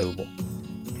also available.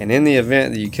 And in the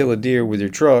event that you kill a deer with your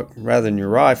truck rather than your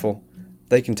rifle,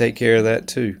 they can take care of that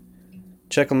too.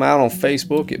 Check them out on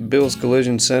Facebook at Bill's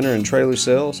Collision Center and Trailer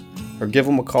Sales, or give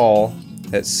them a call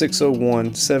at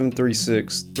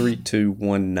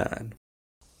 601-736-3219.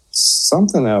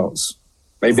 Something else.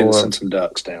 Maybe they'll send some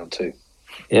ducks down too.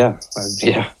 Yeah.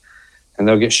 And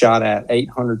they'll get shot at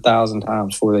 800,000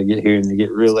 times before they get here, and they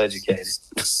get real educated.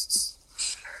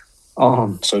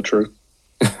 So true.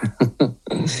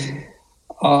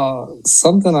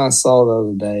 Something I saw the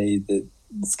other day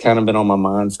that's kind of been on my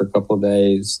mind for a couple of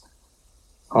days.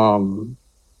 I've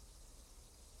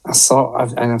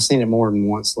seen it more than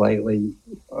once lately.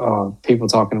 People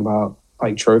talking about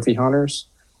like trophy hunters,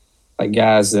 like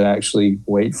guys that actually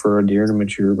wait for a deer to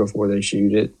mature before they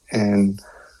shoot it, and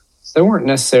they weren't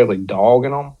necessarily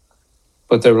dogging them,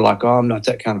 but they were like, "Oh, I'm not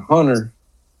that kind of hunter.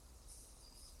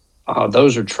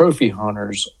 Those are trophy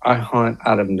hunters. I hunt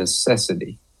out of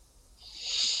necessity."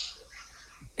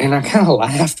 And I kind of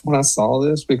laughed when I saw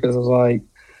this because I was like,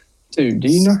 dude, do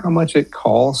you know how much it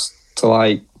costs to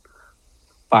like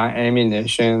buy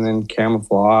ammunition and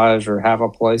camouflage or have a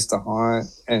place to hunt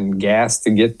and gas to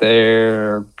get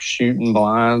there, or shooting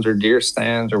blinds or deer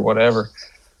stands or whatever,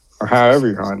 or however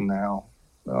you're hunting now?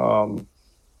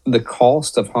 The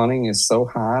cost of hunting is so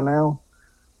high now.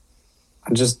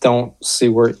 I just don't see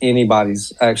where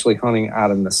anybody's actually hunting out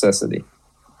of necessity.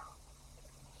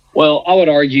 Well, I would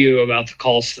argue about the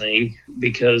cost thing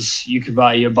because you could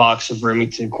buy you a box of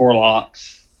Remington core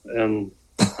locks, and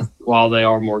while they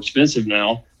are more expensive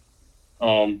now,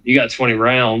 you got 20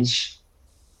 rounds.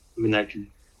 I mean, that could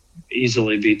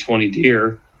easily be 20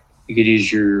 deer. You could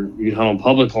you could hunt on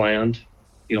public land.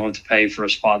 You don't have to pay for a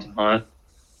spot to hunt.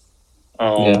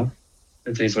 And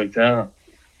things like that.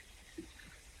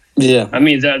 Yeah. I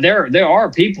mean, there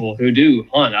are people who do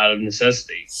hunt out of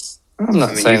necessity. I'm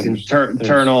not saying you can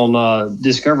turn on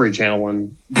Discovery Channel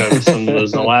and go to some of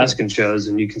those Alaskan shows,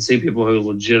 and you can see people who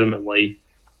legitimately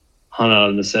hunt out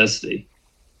of necessity.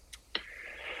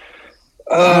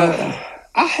 I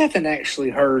haven't actually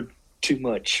heard too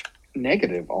much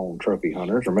negative on trophy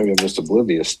hunters, or maybe I'm just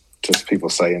oblivious to people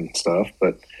saying stuff.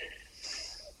 But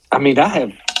I mean, I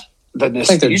have. I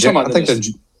think they're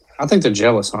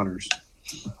jealous hunters.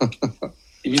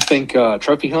 You think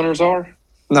trophy hunters are?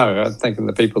 No, I'm thinking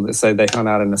the people that say they hunt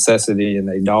out of necessity and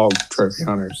they dog trophy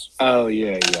hunters. Oh,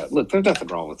 yeah. Look, there's nothing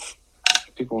wrong with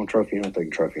people on trophy hunt. They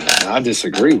can trophy hunt. Now, I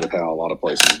disagree with how a lot of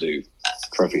places do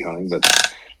trophy hunting, but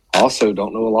I also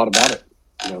don't know a lot about it,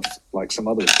 like some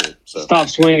others do. So. Stop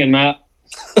swinging, Matt.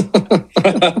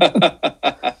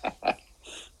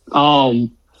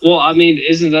 Well, I mean,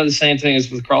 isn't that the same thing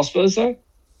as with crossbows, though?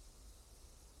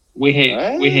 We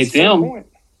hate them. Point.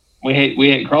 We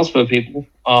hate crossbow people.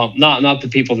 Not the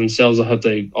people themselves. I hope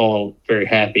they all very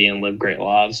happy and live great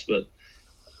lives. But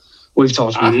we've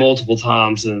talked multiple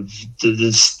times of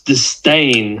the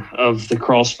disdain of the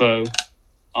crossbow.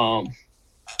 I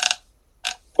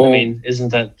mean, isn't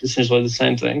that essentially the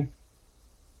same thing?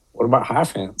 What about high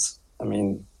fence? I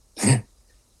mean, yeah,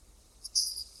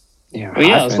 well,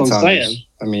 yeah, that's what I'm saying.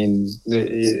 I mean,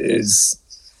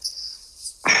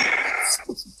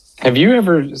 have you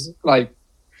ever like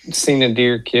seen a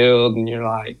deer killed and you're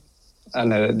like, I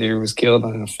know that deer was killed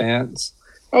on a fence?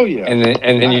 Oh yeah, and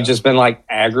then you've just been like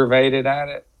aggravated at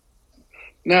it?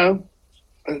 No,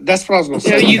 that's what I was going to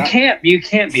say. You can't be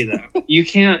though. You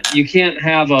can't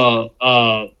have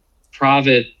a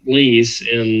private lease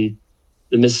in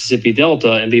the Mississippi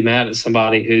Delta and be mad at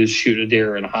somebody who's shooting a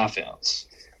deer in a high fence.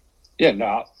 Yeah,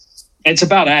 no. It's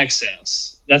about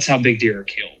access. That's how big deer are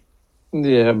killed.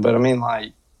 Yeah, but I mean,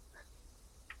 like,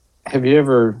 have you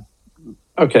ever?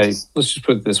 Okay, let's just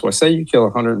put it this way: say you kill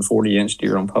a 140-inch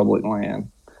deer on public land.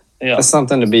 Yeah, that's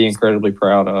something to be incredibly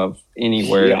proud of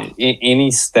anywhere, in any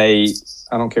state.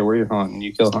 I don't care where you're hunting.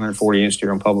 You kill a 140-inch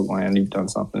deer on public land, you've done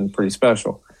something pretty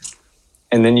special.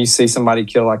 And then you see somebody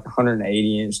kill like a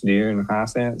 180-inch deer in a high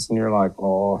fence, and you're like,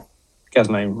 "Oh, that guy's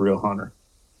not even a real hunter."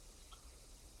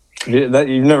 You've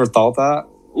never thought that?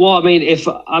 Well,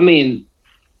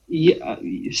 yeah,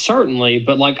 certainly,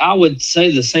 but like I would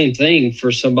say the same thing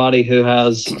for somebody who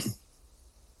has,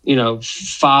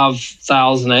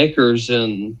 5,000 acres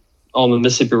on the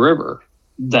Mississippi River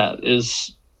that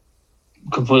is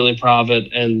completely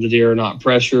private, and the deer are not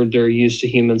pressured. They're used to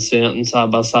human scent and side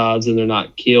by sides, and they're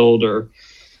not killed or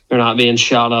they're not being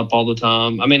shot up all the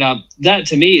time. I mean, that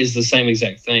to me is the same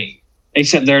exact thing,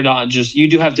 except they're not just. You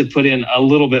do have to put in a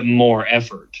little bit more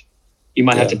effort. You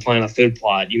might have to plant a food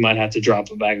plot. You might have to drop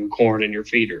a bag of corn in your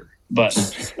feeder. But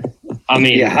I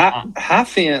mean, high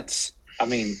fence. I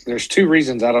mean, there's two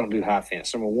reasons I don't do high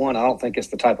fence. Number one, I don't think it's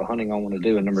the type of hunting I want to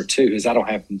do, and number two is I don't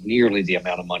have nearly the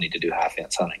amount of money to do high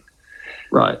fence hunting.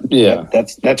 Right. Yeah.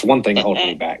 That's one thing holding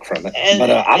me back from it. But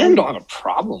I really don't have a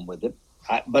problem with it.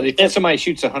 But if somebody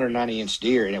shoots a 190-inch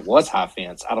deer and it was high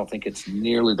fence, I don't think it's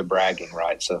nearly the bragging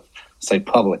rights of, say,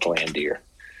 public land deer.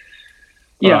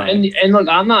 Yeah, and look,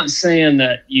 I'm not saying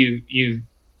that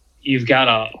you've got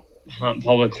to hunt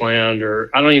public land,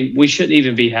 or we shouldn't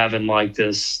even be having like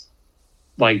this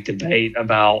like debate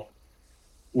about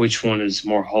which one is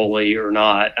more holy or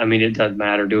not. I mean, it doesn't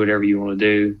matter. Do whatever you want to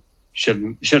do.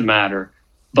 Shouldn't matter.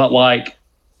 But like,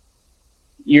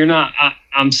 you're not.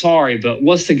 I'm sorry, but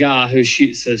what's the guy who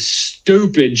shoots a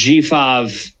stupid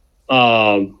G5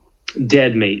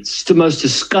 dead meat? It's the most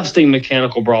disgusting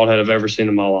mechanical broadhead I've ever seen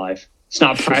in my life. It's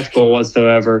not practical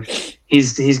whatsoever.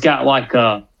 He's got like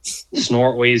a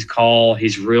snort wheeze call.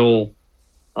 He's real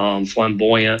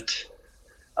flamboyant.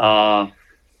 Bone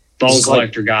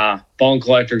collector guy.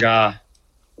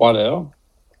 Waddell?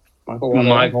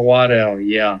 Michael Waddell,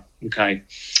 yeah. Okay.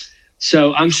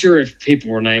 So I'm sure if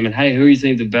people were naming, hey, who do you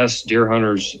think the best deer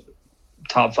hunters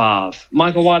top 5?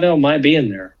 Michael Waddell might be in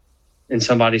there in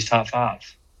somebody's top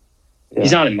 5. Yeah.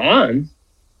 He's not in mine.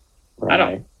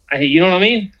 Right. You know what I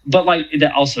mean? But like, it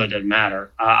also doesn't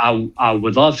matter. I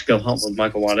would love to go hunt with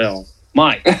Michael Waddell.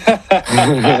 Mike.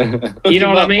 You know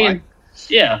what I mean? Mike.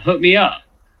 Yeah, hook me up.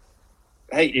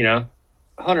 Hey,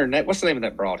 Hunter, what's the name of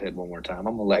that broadhead one more time?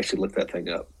 I'm going to actually look that thing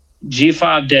up.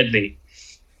 G5 deadbeat.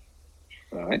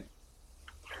 All right.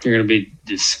 You're going to be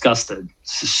disgusted.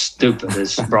 It's the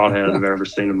stupidest broadhead I've ever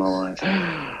seen in my life.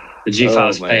 The G5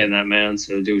 is paying that, man,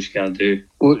 so do what you got to do.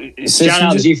 Well, shout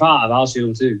out to G5. I'll shoot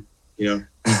him too. I'm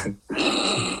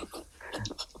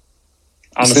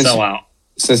a sellout.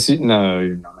 No,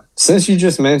 you're not. Since you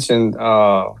just mentioned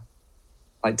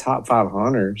like top 5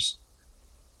 hunters,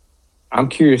 I'm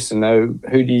curious to know,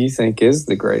 who do you think is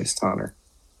the greatest hunter?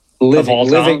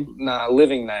 Living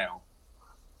now.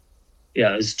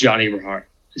 Yeah, it's John Eberhart.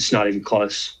 It's not even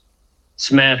close.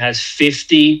 This man has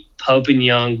 50 Pope and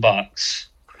Young bucks.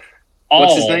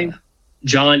 What's his name?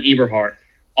 John Eberhart.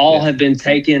 All have been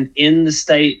taken in the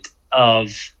state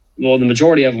of, the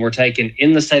majority of them were taken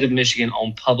in the state of Michigan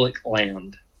on public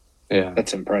land. Yeah.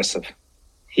 That's impressive.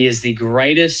 He is the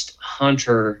greatest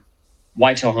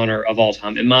whitetail hunter of all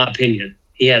time, in my opinion.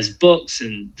 he has books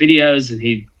and videos, and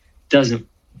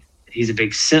he's a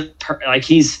big like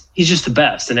he's just the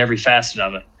best in every facet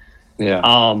of it. Yeah.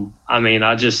 I mean,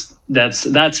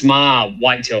 that's my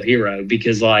whitetail hero,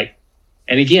 because like,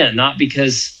 and again, not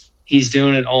because he's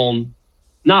doing it on,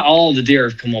 not all the deer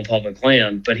have come on public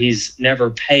land, but he's never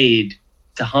paid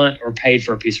to hunt or paid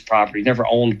for a piece of property, never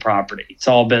owned property. It's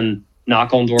all been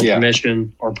knock on door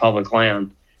permission or public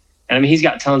land. And I mean, he's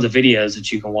got tons of videos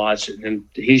that you can watch, and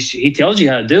he tells you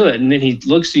how to do it. And then he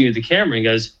looks to you at the camera and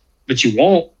goes, but you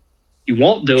won't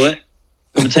do it.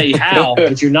 I'm gonna tell you how,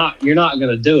 but you're not going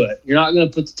to do it. You're not going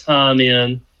to put the time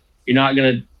in. You're not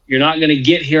going to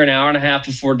get here an hour and a half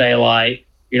before daylight.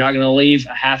 You're not going to leave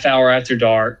a half hour after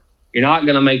dark. You're not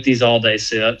going to make these all day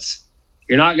sits.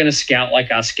 You're not going to scout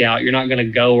like I scout. You're not going to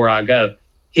go where I go.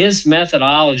 His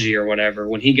methodology or whatever,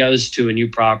 when he goes to a new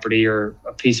property or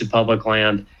a piece of public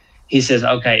land, he says,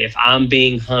 okay, if I'm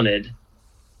being hunted,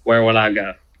 where would I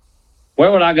go?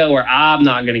 Where would I go where I'm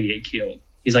not going to get killed?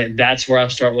 He's like, that's where I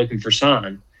start looking for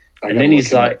sign. And then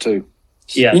he's like, too.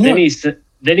 Yeah.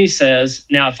 Then he says,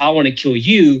 now if I want to kill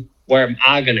you, where am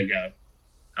I going to go?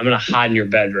 I'm going to hide in your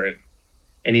bedroom.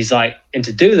 And he's like, and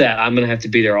to do that, I'm going to have to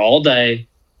be there all day.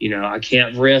 You know, I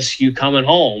can't risk you coming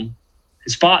home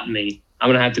and spotting me. I'm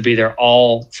going to have to be there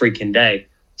all freaking day.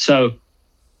 So,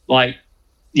 like,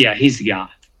 yeah, he's the guy,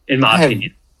 in my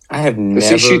opinion. I have never. Does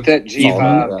he shoot that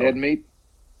G5 dead meat?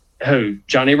 Who?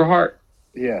 John Eberhart?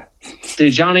 Yeah.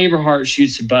 Dude, John Eberhart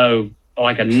shoots a bow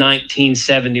like a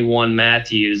 1971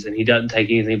 Matthews, and he doesn't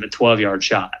take anything but 12-yard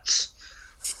shots.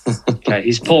 Okay,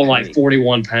 he's pulling like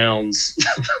 41 pounds.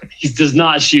 He does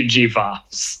not shoot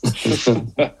G5s.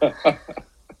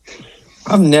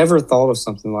 I've never thought of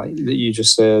something like that you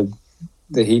just said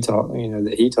that he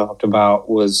talked about.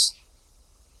 Was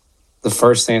the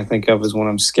first thing I think of is when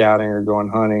I'm scouting or going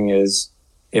hunting is,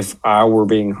 if I were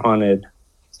being hunted,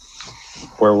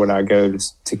 where would I go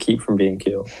to keep from being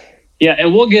killed? Yeah,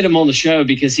 and we'll get him on the show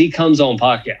because he comes on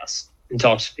podcasts and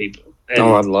talks to people. And,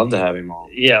 I'd love to have him on.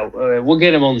 Yeah, we'll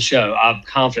get him on the show. I'm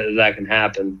confident that can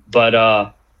happen.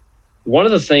 But one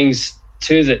of the things,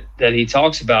 too, that he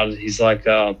talks about is he's like,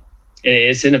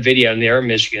 it's in a video in the area of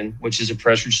Michigan, which is a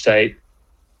pressured state,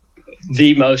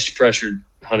 the most pressured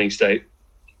hunting state.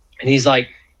 And he's like,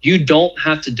 you don't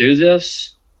have to do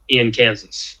this in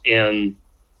Kansas, in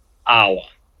Iowa,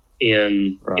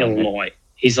 in Illinois.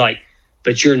 He's like,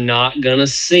 but you're not going to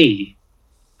see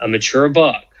a mature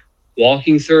buck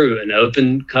walking through an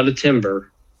open cut of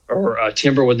timber or a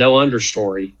timber with no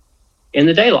understory in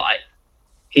the daylight.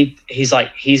 He's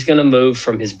like, he's going to move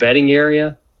from his bedding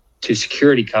area to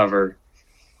security cover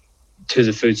to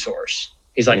the food source.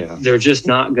 He's like, they're just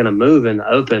not going to move in the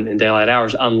open in daylight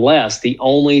hours, unless the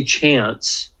only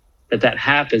chance that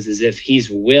happens is if he's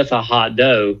with a hot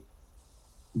doe.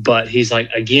 But he's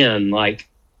like, again, like,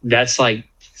 that's like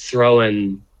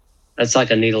that's like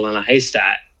a needle in a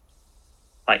haystack,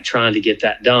 like trying to get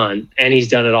that done. And he's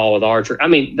done it all with archery. I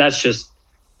mean, that's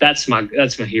my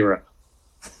hero,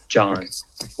 John.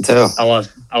 I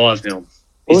love him.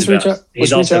 Let's reach out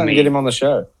and get him on the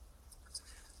show.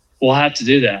 We'll have to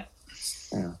do that.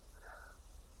 Yeah.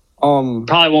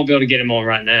 Probably won't be able to get him on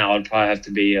right now. It'd probably have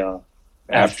to be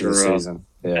after the season.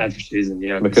 After season,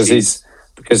 yeah. Because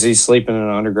he's sleeping in an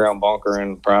underground bunker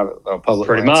in public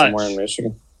land somewhere in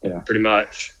Michigan. Yeah, pretty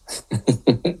much.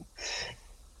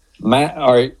 Matt,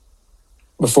 all right.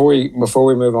 Before we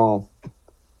move on,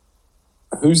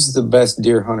 who's the best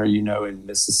deer hunter you know in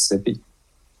Mississippi?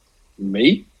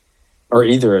 Me? Or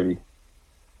either of you?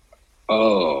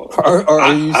 Oh,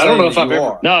 I don't know if I've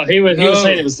ever. No, he was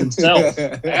saying it was himself.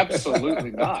 Absolutely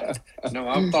not. No,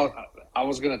 I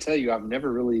was going to tell you, I've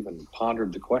never really even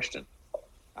pondered the question.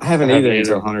 I haven't either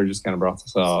until Hunter just kind of brought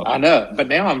this up. I know, but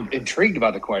now I'm intrigued by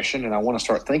the question, and I want to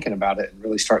start thinking about it and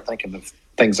really start thinking of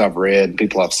things I've read and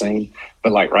people I've seen.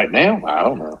 But like right now, I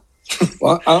don't know.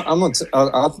 Well,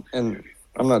 and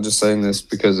I'm not just saying this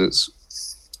because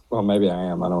maybe I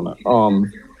am. I don't know.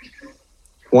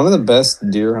 One of the best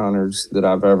deer hunters that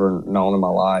I've ever known in my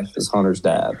life is Hunter's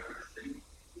dad.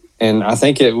 And I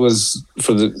think it was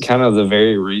for the kind of the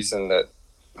very reason that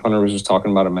Hunter was just talking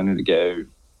about a minute ago.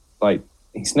 Like,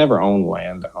 he's never owned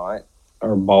land to hunt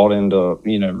or bought into,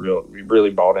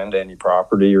 really bought into any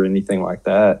property or anything like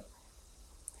that.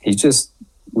 He just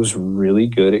was really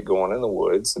good at going in the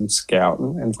woods and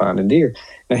scouting and finding deer.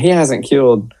 Now, he hasn't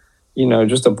killed,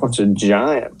 just a bunch of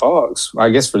giant bucks. I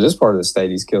guess for this part of the state,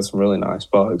 he's killed some really nice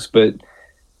bucks, but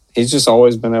he's just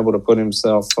always been able to put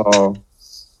himself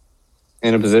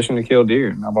in a position to kill deer.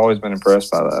 And I've always been impressed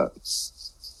by that.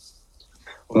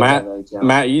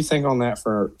 Matt, you think on that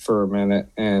for a minute,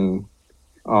 and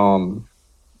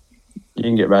You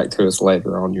can get back to us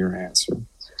later on your answer.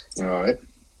 All right.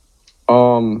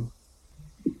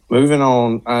 Moving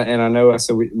on, and I know I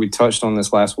said we touched on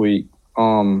this last week.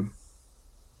 There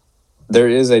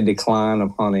is a decline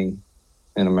of hunting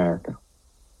in America.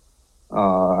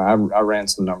 I ran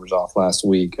some numbers off last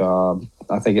week. I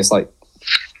think it's like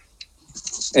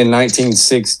in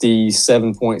 1960,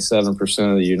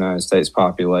 7.7% of the United States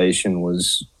population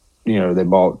was, they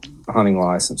bought hunting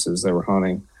licenses. They were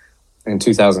hunting. In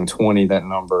 2020, that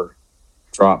number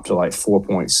dropped to like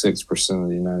 4.6% of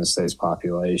the United States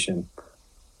population.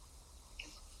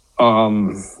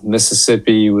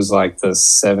 Mississippi was like the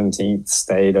 17th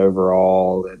state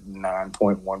overall. At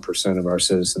 9.1% of our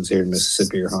citizens here in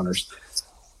Mississippi are hunters.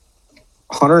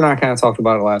 Hunter and I kind of talked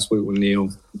about it last week with Neil.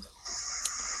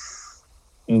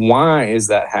 Why is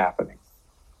that happening?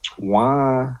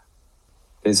 Why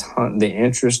is the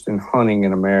interest in hunting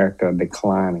in America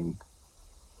declining?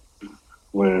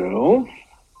 Well,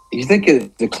 you think it's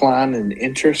decline in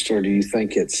interest, or do you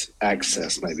think it's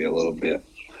access maybe a little bit?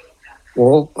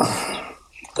 Well,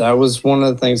 that was one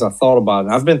of the things I thought about.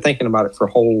 And I've been thinking about it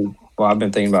I've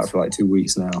been thinking about it for like 2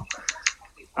 weeks now.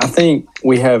 I think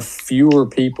we have fewer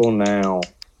people now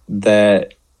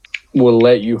that will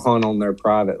let you hunt on their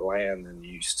private land than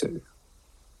used to.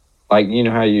 Like, you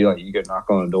know how you go knock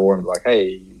on a door and be like,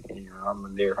 hey, I'm a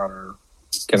deer hunter.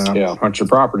 Can I hunt your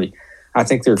property? I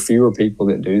think there are fewer people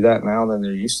that do that now than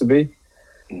there used to be.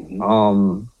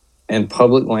 Mm-hmm. And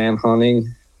public land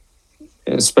hunting,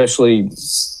 especially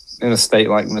in a state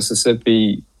like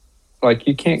Mississippi, like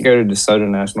you can't go to DeSoto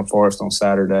National Forest on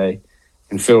Saturday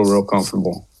and feel real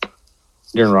comfortable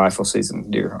during rifle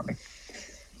season deer hunting.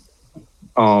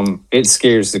 It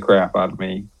scares the crap out of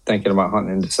me thinking about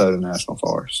hunting in DeSoto National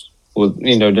Forest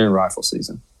during rifle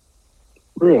season.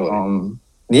 Really?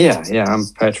 Yeah, I'm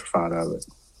petrified of it.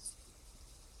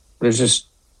 There's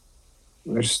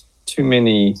too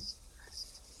many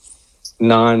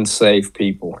non-safe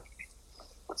people.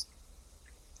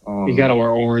 You got to wear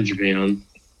orange, man.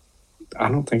 I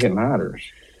don't think it matters.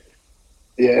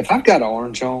 Yeah, if I've got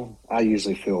orange on, I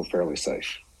usually feel fairly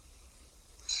safe.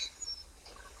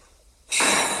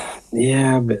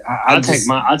 Yeah, but I take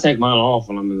mine off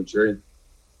when I'm in the tree.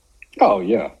 Oh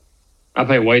yeah, I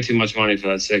pay way too much money for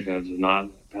that Sitka to not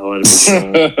let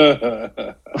it be.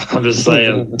 I'm just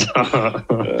saying.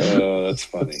 That's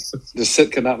funny. Does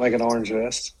Sitka not make an orange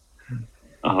vest?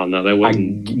 Oh no, they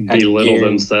wouldn't belittle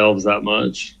themselves that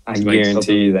much. I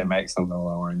guarantee you they make something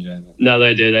with orange in it. No,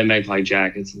 they do. They make like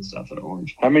jackets and stuff that are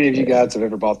orange. How many of you guys have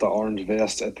ever bought the orange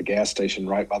vest at the gas station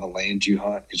right by the land you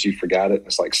hunt because you forgot it?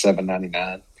 It's like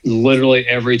 $7.99. Literally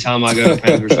every time I go to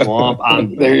Panther Swamp,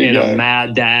 I'm in a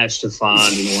mad dash to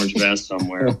find an orange vest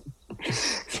somewhere.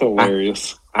 It's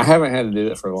hilarious. I haven't had to do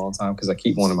that for a long time because I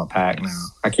keep one in my pack now.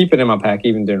 I keep it in my pack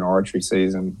even during archery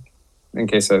season. In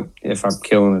case if I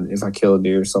kill a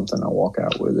deer or something, I'll walk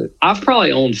out with it. I've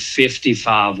probably owned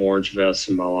 55 orange vests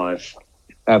in my life.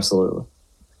 Absolutely.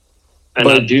 And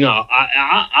I do not.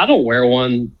 I don't wear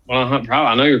one when I hunt private.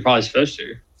 I know you're probably supposed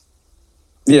to.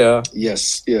 Yeah.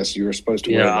 Yes, you were supposed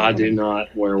to wear one. Yeah, I do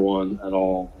not wear one at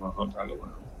all when I hunt private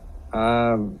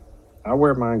land. I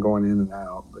wear mine going in and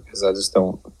out because I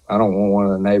don't want one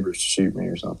of the neighbors to shoot me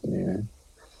or something,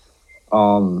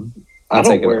 I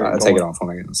take it off when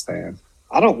I get in the stand.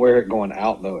 I don't wear it going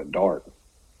out though at dark.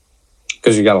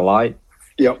 Because you got a light?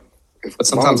 Yep. But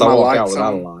sometimes I walk out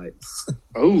without a light.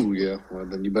 Oh yeah. Well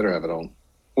then you better have it on.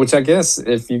 Which I guess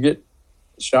if you get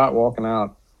shot walking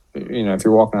out, if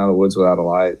you're walking out of the woods without a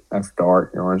light after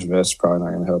dark, your orange vest is probably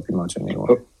not going to help you much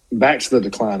anyway. Back to the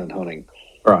decline in hunting.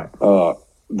 Right.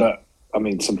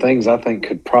 Some things I think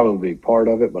could probably be part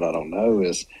of it, but I don't know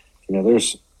is,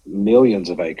 there's millions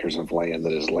of acres of land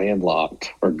that is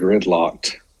landlocked or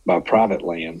gridlocked by private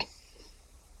land.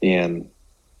 And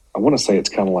I want to say it's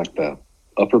kind of like the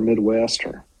upper Midwest,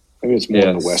 or maybe it's more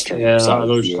the western side I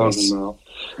know what you're talking about.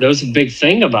 There was a big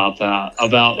thing about that,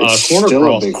 about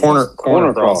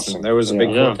corner crossing. There was a big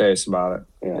court case about it.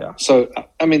 Yeah. So,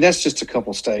 that's just a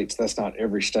couple states. That's not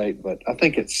every state, but I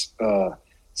think it's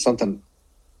something,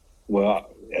 well,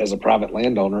 as a private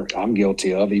landowner, I'm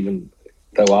guilty of, even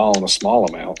though I own a small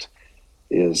amount,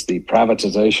 is the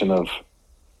privatization of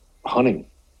hunting.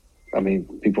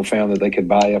 People found that they could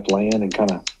buy up land and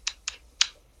kind of,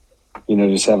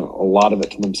 just have a lot of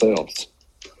it to themselves.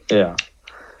 Yeah.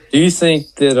 Do you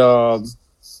think that,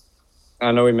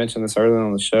 I know we mentioned this earlier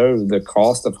on the show, the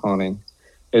cost of hunting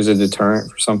is a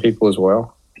deterrent for some people as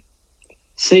well?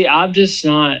 See, I'm just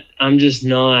not.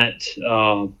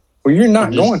 Well, you're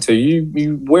not going to.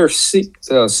 You wear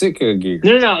Sitka gear.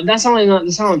 No. That's not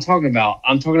what I'm talking about.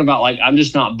 I'm talking about I'm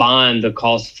just not buying the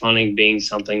cost of hunting being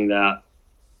something that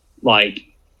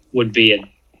would be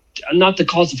not the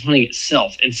cost of hunting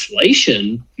itself,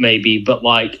 inflation maybe, but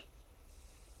like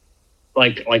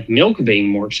milk being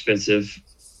more expensive,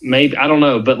 maybe, I don't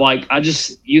know, but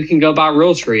you can go buy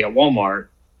Realtree at Walmart,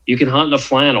 you can hunt in a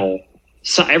flannel.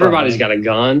 So everybody's got a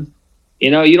gun,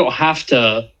 you don't have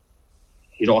to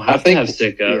have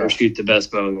Sika or shoot the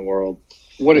best bow in the world.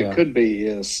 What it could be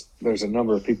is there's a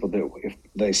number of people that if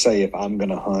they say, if I'm going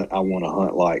to hunt, I want to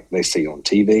hunt like they see on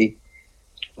TV.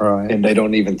 Right. And they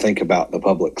don't even think about the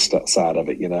public side of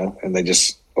it, and they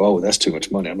just, that's too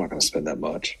much money. I'm not going to spend that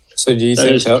much. So do you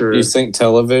think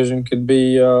television could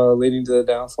be leading to the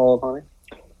downfall of hunting?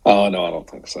 Oh, no, I don't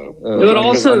think so. It would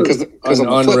also because an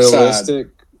unrealistic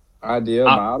idea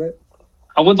about it.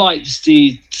 I would like to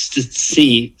see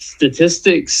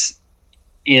statistics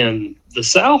in the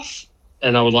South,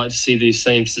 and I would like to see these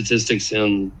same statistics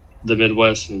in the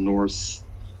Midwest and North.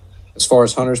 As far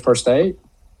as hunters per state?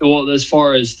 Well, as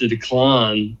far as the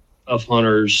decline of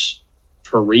hunters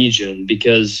per region,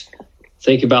 because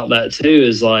think about that too,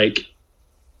 is like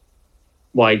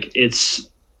it's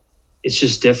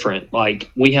just different. Like,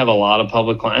 we have a lot of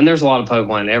public land, and there's a lot of public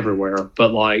land everywhere,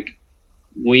 but like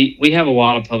we have a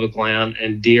lot of public land,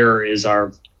 and deer is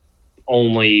our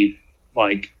only,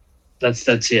 that's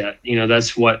it.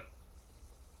 That's what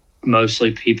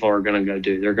mostly people are going to go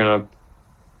do. They're going to,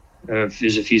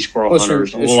 there's a few squirrel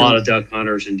hunters, a lot of duck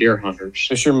hunters, and deer hunters.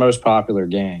 It's your most popular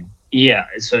game. Yeah,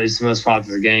 it's the most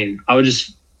popular game. I'm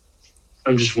just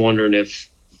wondering if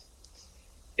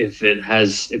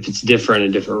it's different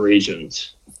in different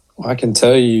regions. Well, I can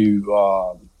tell you,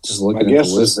 just looking at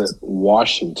the list, is that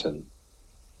Washington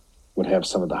would have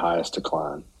some of the highest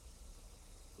decline.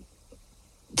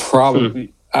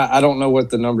 Probably. I don't know what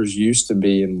the numbers used to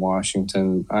be in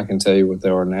Washington. I can tell you what they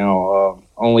are now.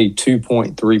 Only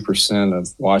 2.3%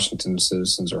 of Washington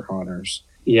citizens are hunters.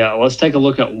 Yeah, let's take a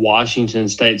look at Washington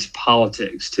State's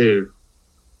politics too.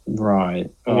 Right.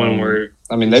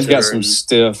 They've got some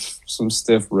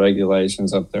stiff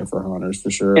regulations up there for hunters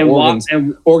for sure. And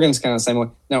Oregon's kind of the same way.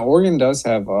 Now, Oregon does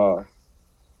have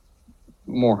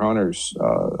more hunters.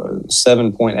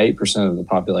 7.8% of the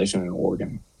population in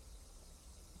Oregon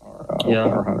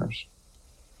are hunters.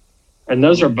 And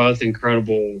those are both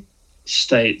incredible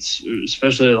states,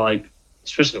 especially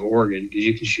Oregon, because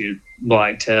you can shoot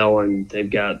blacktail, and they've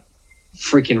got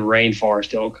freaking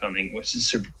rainforest elk coming, which is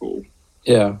super cool.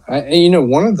 Yeah,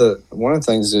 one of the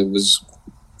things that was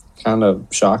kind of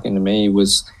shocking to me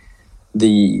was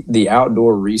the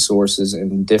outdoor resources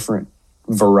and different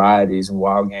varieties of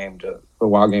wild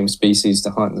game species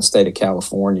to hunt in the state of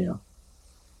California.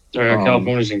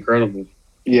 California's incredible.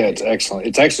 Yeah, it's excellent.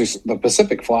 It's actually, the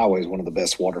Pacific Flyway is some of the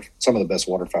best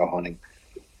waterfowl hunting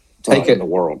in the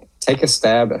world. Take a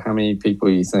stab at how many people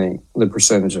you think the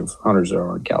percentage of hunters there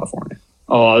are in California.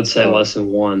 Oh, I would say less than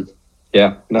 1.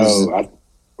 Yeah.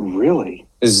 Really?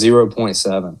 It's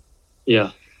 0.7. Yeah.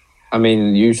 I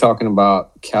mean, you're talking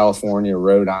about California,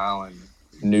 Rhode Island,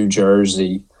 New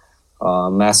Jersey,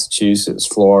 Massachusetts,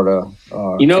 Florida,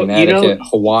 Connecticut,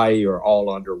 Hawaii are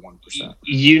all under 1%.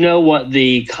 You know what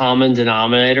the common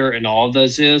denominator in all of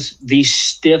those is? The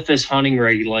stiffest hunting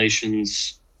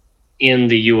regulations in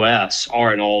the U.S.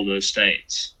 are in all of those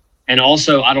states. And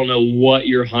also, I don't know what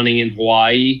you're hunting in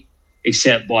Hawaii,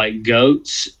 except like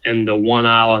goats and the one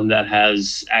island that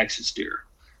has axis deer.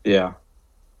 Yeah.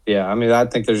 Yeah, I mean, I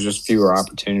think there's just fewer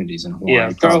opportunities in Hawaii.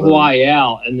 Yeah, throw Hawaii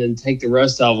out and then take the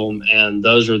rest of them, and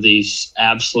those are the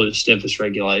absolute stiffest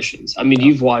regulations. I mean,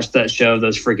 You've watched that show,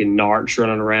 those freaking narcs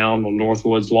running around on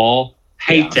Northwoods Law.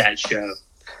 Hate that show.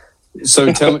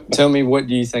 So tell me, what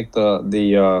do you think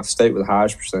the state with the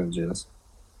highest percentage is?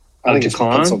 I think it's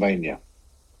Pennsylvania.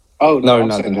 Oh, no,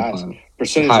 not the decline.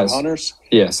 Percentage of hunters?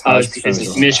 Yes,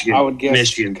 it's Michigan. I would guess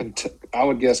Michigan. I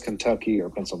would guess Kentucky or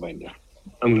Pennsylvania.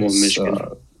 I'm going Michigan.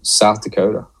 South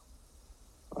Dakota.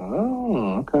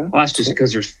 Oh, okay. Well, that's just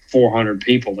because there's 400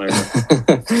 people there.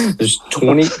 There's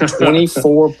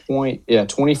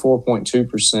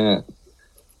 24.2%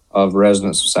 of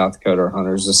residents of South Dakota are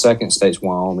hunters. The second state's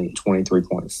Wyoming,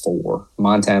 23.4.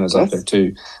 Montana's up there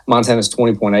too. Montana's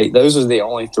 20.8. Those are the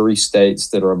only 3 states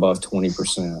that are above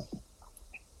 20%.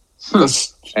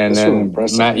 And then,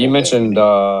 Matt, you mentioned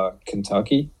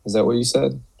Kentucky. Is that what you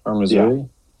said? Or Missouri? Yeah.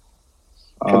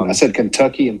 I said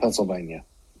Kentucky and Pennsylvania.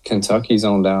 Kentucky's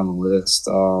on down the list.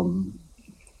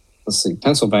 Let's see.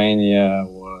 Pennsylvania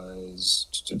was,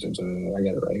 I got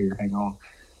it right here. Hang on.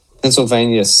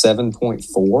 Pennsylvania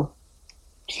 7.4.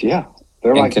 Yeah.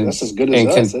 They're like, that's as good as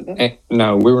us, isn't it?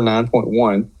 No, we were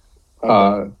 9.1.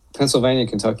 Okay. Pennsylvania and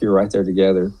Kentucky are right there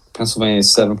together. Pennsylvania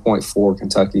is 7.4,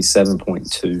 Kentucky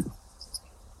 7.2.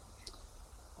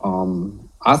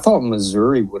 I thought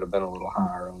Missouri would have been a little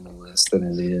higher on the list than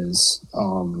it is.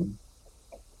 And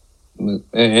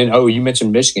you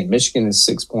mentioned Michigan. Michigan is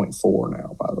 6.4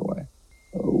 now, by the way.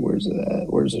 Oh, where's it at?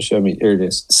 Where's it show me? Here it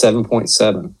is,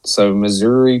 7.7. So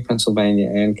Missouri, Pennsylvania,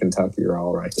 and Kentucky are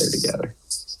all right there together.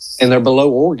 And they're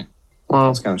below Oregon. Wow. I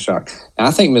was kind of shocked. And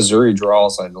I think Missouri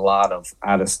draws a lot of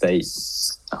out-of-state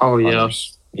Oh, yeah.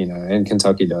 hunters, and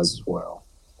Kentucky does as well.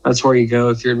 That's where you go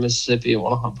if you're in Mississippi and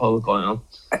want to hunt public land.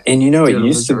 And it Go to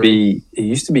used to Missouri.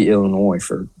 be Illinois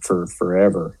for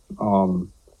forever.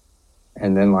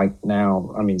 And then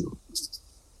now,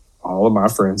 all of my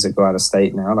friends that go out of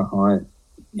state now to hunt,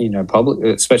 public,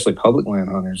 especially public land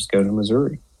hunters, go to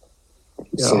Missouri.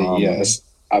 So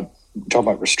I talk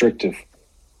about restrictive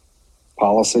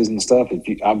policies and stuff.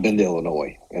 I've been to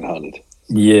Illinois and hunted,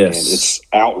 Yes. and it's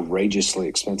outrageously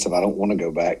expensive. I don't want to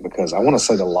go back because I want to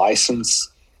say the license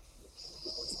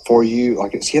for you, you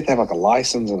have to have a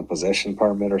license and a possession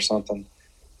permit or something.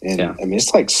 And Yeah.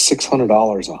 it's like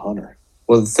 $600 a hunter.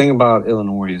 Well, the thing about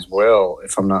Illinois as well,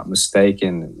 if I'm not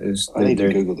mistaken, is I need to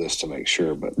their Google this to make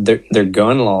sure, but their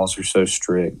gun laws are so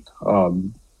strict.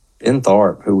 Ben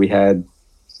Tharp, who we had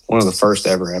one of the first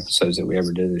ever episodes that we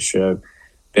ever did this show,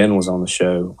 Ben was on the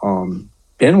show.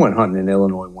 Ben went hunting in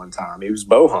Illinois one time. He was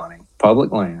bow hunting,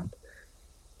 public land.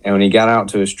 And when he got out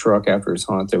to his truck after his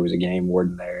hunt, there was a game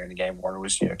warden there, and the game warden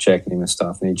was, checking him and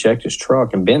stuff. And he checked his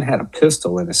truck, and Ben had a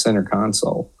pistol in his center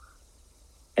console.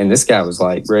 And this guy was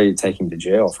ready to take him to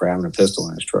jail for having a pistol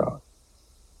in his truck.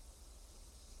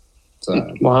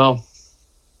 So, Wow.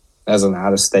 as an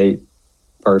out-of-state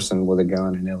person with a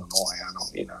gun in Illinois,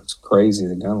 it's crazy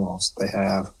the gun laws they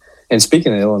have. And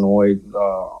speaking of Illinois,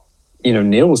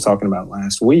 Neil was talking about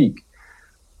last week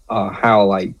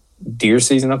how deer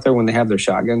season up there, when they have their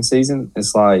shotgun season,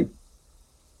 it's like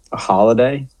a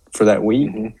holiday for that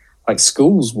week. Mhm.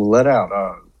 Schools will let out.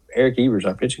 Eric Evers,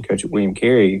 our pitching coach at William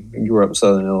Carey, he grew up in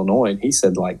Southern Illinois, and he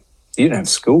said he didn't have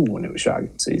school when it was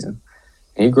shotgun season.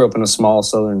 And he grew up in a small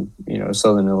Southern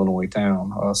Illinois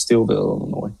town, Steelville,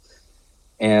 Illinois.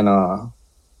 And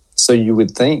so you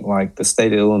would think the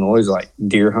state of Illinois is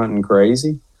deer hunting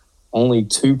crazy. Only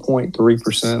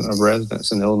 2.3% of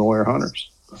residents in Illinois are hunters.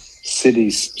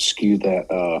 cities skew that.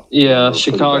 Yeah, number pretty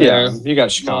Chicago. bad. Yeah, you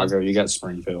got Chicago, you got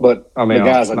Springfield. But I mean,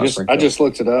 guys, not I Springfield. just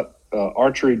looked it up.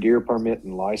 Archery deer permit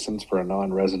and license for a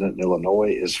non-resident in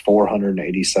Illinois is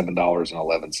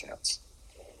 $487.11.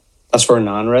 That's for a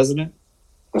non-resident.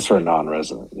 That's for a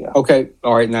non-resident. Yeah. Okay,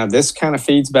 all right. Now this kind of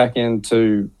feeds back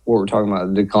into what we're talking about,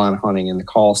 the decline of hunting and the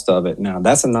cost of it. Now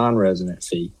that's a non-resident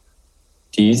fee.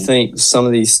 Do you think some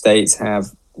of these states have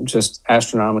just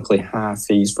astronomically high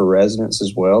fees for residents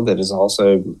as well? That is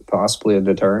also possibly a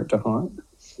deterrent to hunt.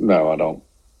 No, I don't.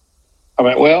 I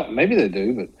mean, well, maybe they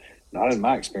do, but not in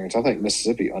my experience. I think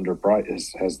Mississippi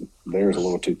has theirs a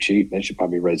little too cheap. They should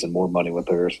probably be raising more money with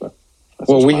theirs. So that's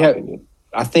Well, just we my have- opinion.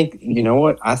 I think, you know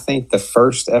what? I think the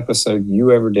first episode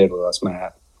you ever did with us,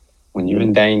 Matt, when you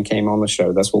and Dane came on the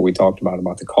show, that's what we talked about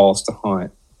the cost to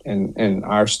hunt in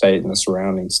our state and the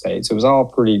surrounding states. It was all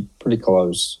pretty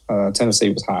close.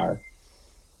 Tennessee was higher.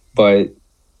 But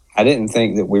I didn't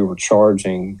think that we were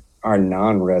charging our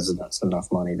non-residents enough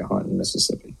money to hunt in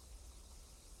Mississippi.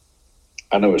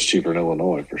 I know it's cheaper in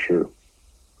Illinois for sure.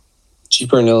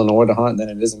 Cheaper in Illinois to hunt than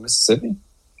it is in Mississippi?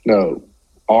 No,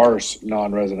 ours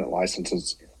non-resident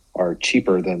licenses are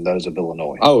cheaper than those of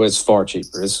Illinois. Oh, it's far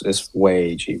cheaper. It's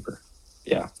way cheaper.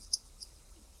 Yeah.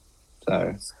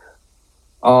 So,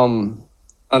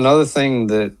 another thing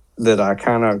that I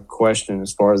kind of question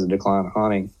as far as the decline of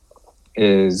hunting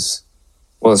is,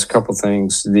 well, it's a couple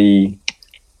things. The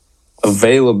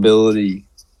availability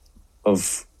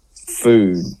of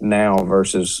food now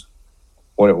versus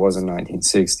what it was in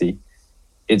 1960.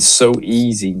 It's so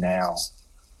easy now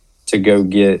to go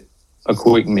get a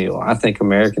quick meal. I think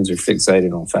Americans are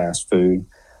fixated on fast food.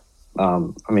 I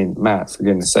mean, Matt, for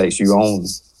goodness sakes, you own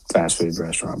a fast food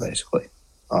restaurant, basically.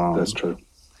 That's true.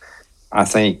 I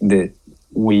think that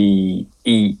we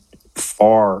eat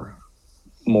far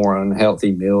more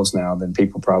unhealthy meals now than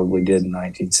people probably did in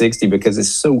 1960 because it's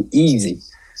so easy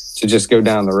to just go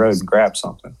down the road and grab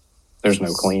something. There's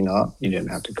no cleanup. You didn't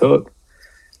have to cook.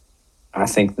 I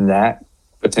think that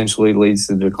potentially leads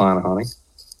to the decline of hunting.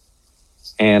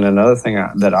 And another thing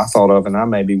that I thought of, and I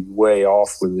may be way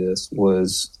off with this,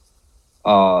 was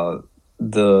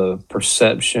the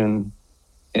perception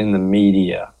in the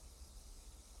media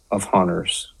of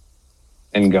hunters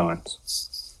and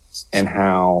guns, and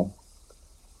how,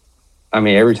 I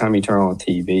mean, every time you turn on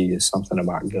TV, it's something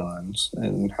about guns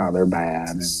and how they're bad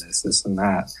and this and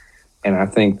that. And I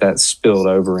think that spilled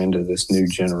over into this new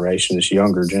generation, this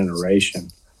younger generation,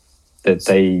 that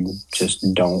they just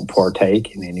don't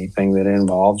partake in anything that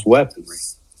involves weaponry.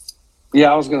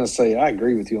 Yeah, I was going to say I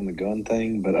agree with you on the gun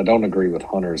thing, but I don't agree with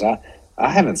hunters. I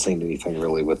haven't seen anything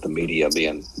really with the media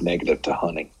being negative to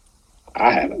hunting.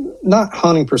 I haven't. Not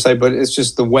hunting per se, but it's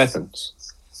just the weapons.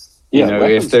 Yeah, you know,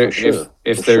 weapons if they're for sure,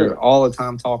 if for they're sure. all the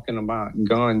time talking about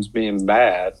guns being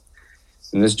bad,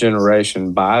 and this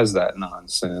generation buys that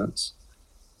nonsense,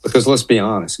 because let's be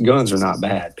honest, guns are not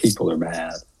bad. People are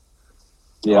bad.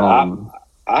 Yeah,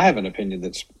 I have an opinion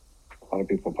that's a lot of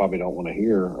people probably don't want to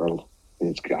hear, or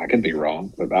I could be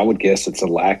wrong, but I would guess it's a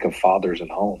lack of fathers in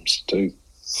homes too.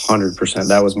 100%.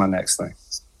 That was my next thing.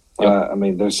 I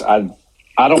mean,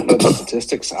 I don't know the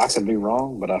statistics. I could be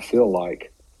wrong, but I feel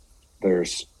like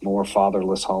there's more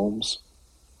fatherless homes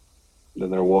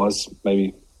than there was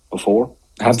maybe before.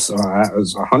 Absolutely, that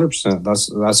was 100%. That's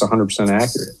 100%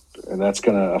 accurate. And that's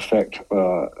going to affect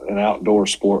an outdoor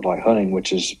sport like hunting,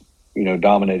 which is, you know,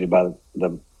 dominated by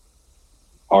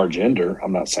our gender.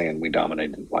 I'm not saying we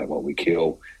dominated like what we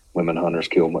kill. Women hunters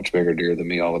kill much bigger deer than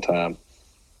me all the time.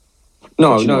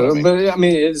 No, But you know what I mean. but I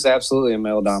mean, it is absolutely a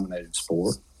male-dominated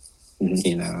sport. Mhm.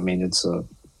 You know, I mean, it's a,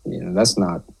 you know, that's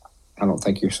not. I don't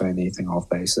think you're saying anything off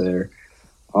base there.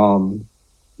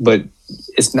 But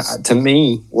it's not, to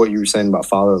me, what you were saying about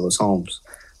fatherless homes.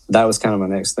 That was kind of my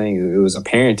next thing. It was a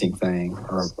parenting thing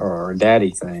or a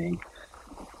daddy thing.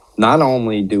 Not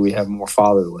only do we have more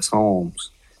fatherless homes,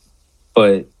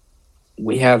 but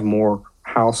we have more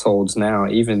households now,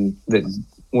 even that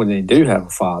when they do have a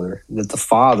father, that the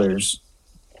fathers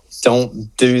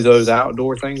don't do those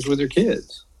outdoor things with their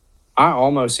kids. I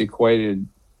almost equated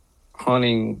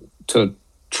hunting to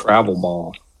travel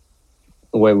ball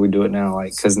the way we do it now.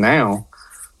 Like, because now,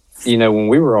 you know, when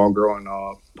we were all growing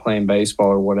up playing baseball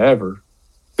or whatever,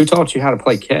 who taught you how to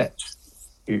play catch?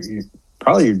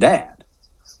 Probably your dad.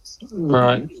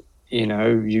 Right. You know,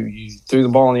 you threw the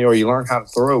ball in the air. You learned how to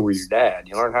throw with your dad.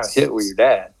 You learned how to hit with your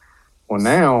dad. Well,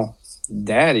 now,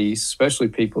 daddies, especially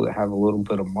people that have a little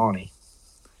bit of money,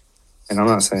 and I'm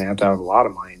not saying you have to have a lot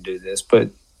of money to do this, but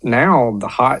now the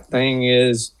hot thing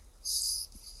is,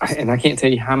 and I can't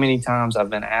tell you how many times I've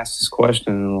been asked this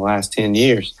question in the last 10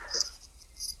 years.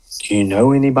 Do you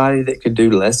know anybody that could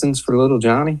do lessons for little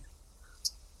Johnny?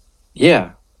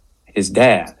 Yeah, his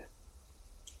dad.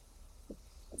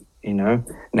 You know,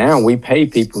 now we pay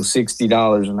people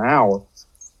 $60 an hour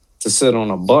to sit on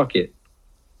a bucket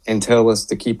and tell us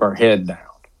to keep our head down.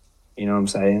 You know what I'm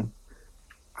saying?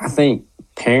 I think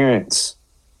parents,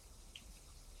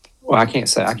 well, I can't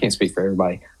speak for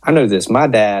everybody. I know this. My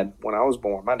dad, when I was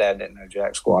born, my dad didn't know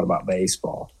jack squat about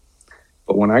baseball.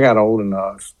 But when I got old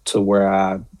enough to where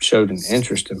I showed an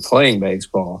interest in playing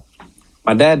baseball,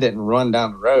 my dad didn't run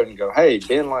down the road and go, hey,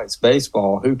 Ben likes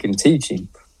baseball. Who can teach him?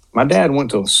 My dad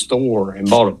went to a store and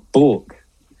bought a book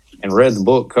and read the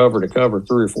book cover to cover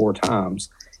 3 or 4 times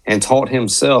and taught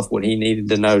himself what he needed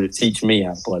to know to teach me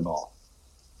how to play ball.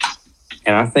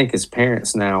 And I think as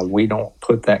parents now, we don't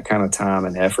put that kind of time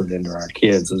and effort into our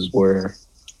kids as where,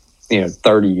 you know,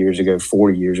 30 years ago,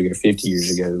 40 years ago, 50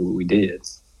 years ago, we did.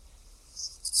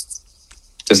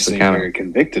 You seem very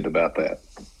convicted about that.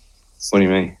 What do you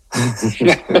mean?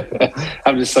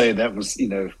 I'm just saying that was, you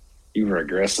know, you were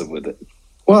aggressive with it.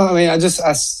 Well, I mean, I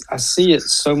see it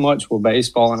so much with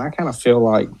baseball, and I kind of feel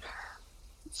like,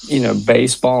 you know,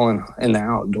 baseball and the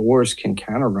outdoors can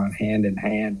kind of run hand in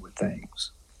hand with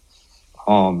things.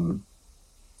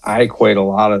 I equate a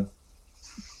lot of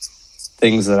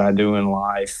things that I do in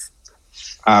life.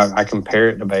 I compare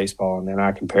it to baseball, and then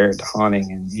I compare it to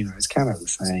hunting, and, you know, it's kind of the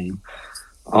same.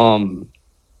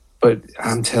 But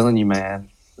I'm telling you, man,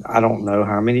 I don't know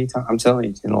how many times. I'm telling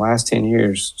you, in the last 10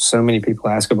 years, so many people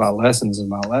ask about lessons.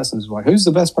 Like, who's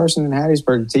the best person in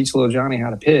Hattiesburg to teach little Johnny how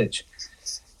to pitch?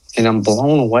 And I'm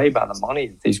blown away by the money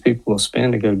that these people will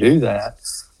spend to go do that.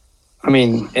 I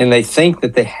mean, and they think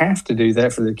that they have to do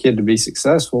that for their kid to be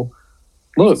successful.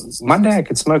 Look, my dad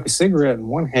could smoke a cigarette in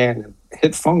one hand and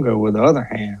hit fungo with the other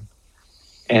hand.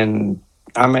 And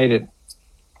I made it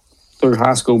through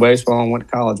high school baseball and went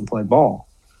to college and played ball.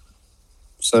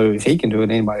 So if he can do it,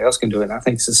 anybody else can do it. And I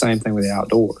think it's the same thing with the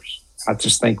outdoors. I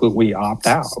just think that we opt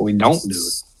out. We don't do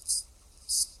it.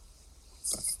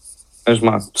 There's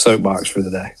my soapbox for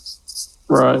the day.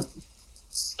 Right.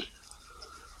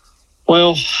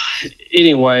 Well,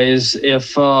 anyways,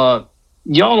 if y'all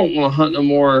don't want to hunt no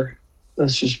more,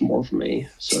 that's just more for me.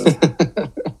 So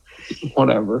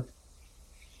whatever.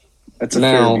 That's a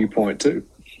fair viewpoint too.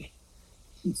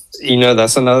 You know,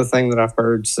 that's another thing that I've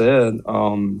heard said.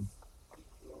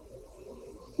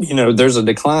 You know, there's a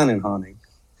decline in hunting,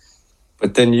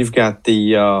 but then you've got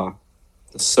the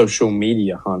social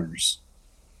media hunters.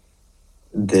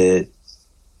 that,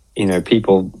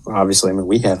 people obviously,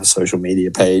 we have a social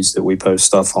media page that we post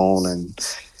stuff on,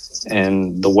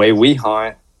 and the way we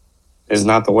hunt is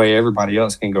not the way everybody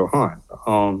else can go hunt.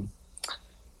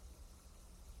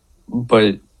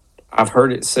 But I've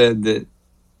heard it said that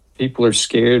people are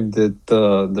scared that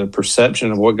the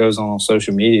perception of what goes on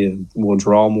social media will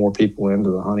draw more people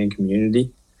into the hunting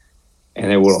community,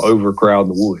 and it will overcrowd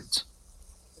the woods.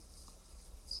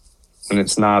 And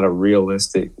it's not a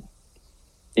realistic,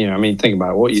 think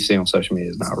about it. What you see on social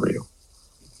media is not real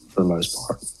for the most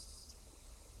part.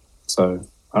 So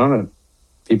I don't know.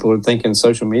 People are thinking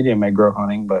social media may grow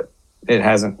hunting, but it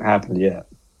hasn't happened yet.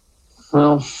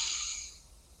 Well,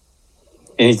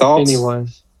 any thoughts?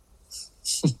 Anyways,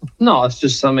 no, it's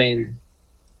just,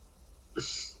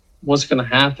 what's going to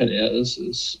happen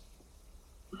is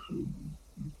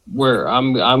where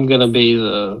I'm going to be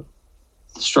the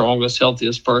strongest,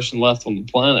 healthiest person left on the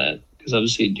planet because I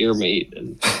just eat deer meat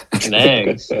and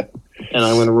eggs, and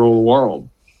I'm going to rule the world.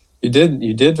 You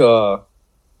did cook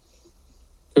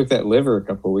that liver a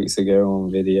couple of weeks ago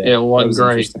on video. Yeah, it wasn't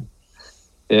great.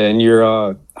 Yeah, and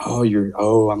I'm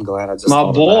glad I just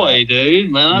my boy,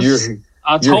 dude, man.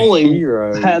 I totally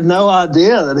had no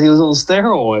idea that he was on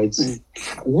steroids.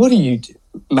 What do you do?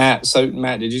 Matt,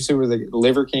 did you see where the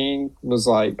Liver King was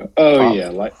like? Oh,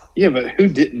 yeah. But who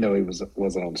didn't know he wasn't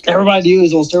on steroids? Everybody knew he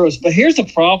was on steroids. But here's the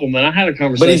problem, and I had a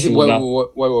conversation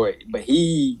wait. But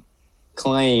he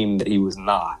claimed that he was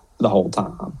not the whole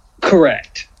time.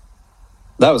 Correct.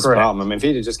 That was the problem. If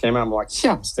he had just came out and like,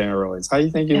 yeah, I'm steroids. How do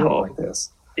you think you look like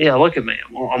this? Yeah, look at me.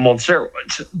 I'm on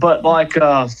steroids. But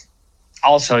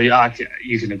also, you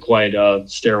can equate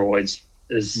steroids.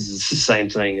 It's the same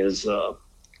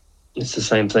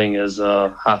thing as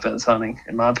high fence hunting,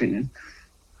 in my opinion.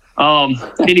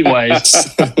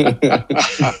 Anyways,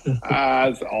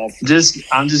 that's awesome.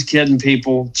 I'm just kidding,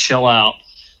 people. Chill out.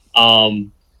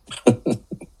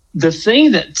 The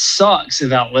thing that sucks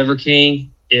about Liver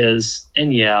King is,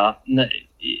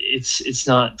 it's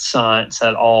not science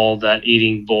at all that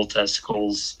eating bull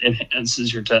testicles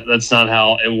enhances your that's not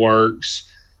how it works.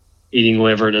 Eating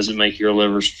liver doesn't make your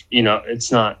liver,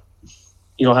 it's not,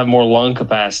 you don't have more lung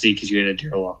capacity because you ate a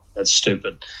deer lung. That's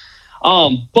stupid.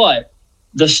 But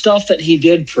the stuff that he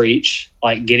did preach,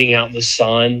 like getting out in the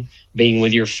sun, being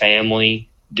with your family,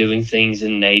 doing things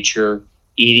in nature,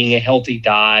 eating a healthy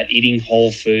diet, eating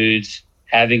whole foods,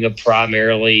 having a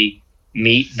primarily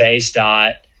meat-based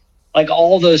diet, like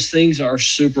all those things are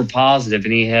super positive,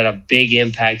 and he had a big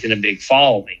impact and a big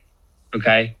following.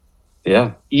 Okay?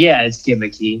 Yeah. Yeah, it's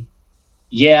gimmicky.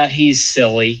 Yeah, he's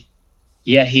silly.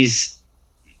 Yeah, he's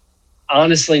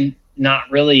honestly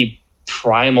not really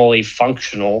primally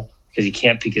functional because he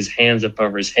can't pick his hands up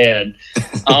over his head.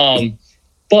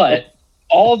 But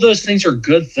all of those things are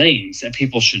good things that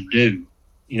people should do.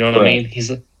 You know what I mean?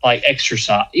 He's like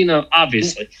exercise,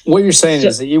 obviously. What you're saying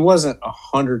is that he wasn't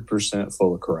 100%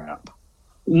 full of crap.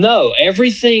 No,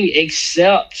 everything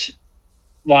except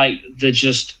like the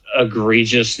just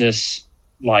egregiousness,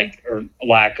 or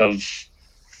lack of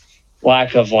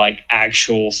like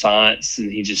actual science, and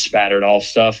he just spattered off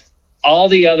stuff. All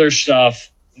the other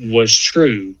stuff was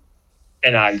true,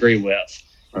 and I agree with.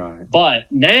 Right.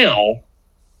 But now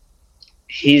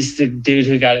he's the dude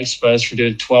who got exposed for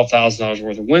doing $12,000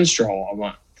 worth of Winstraw a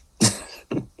month.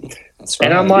 That's right.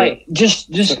 And I'm like, just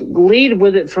lead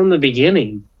with it from the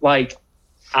beginning. Like,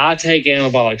 I take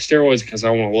anabolic steroids because I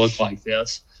want to look like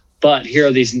this. But here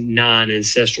are these 9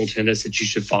 ancestral tenets that you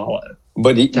should follow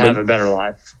to have a better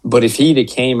life. But if he'd have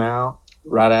came out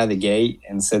right out of the gate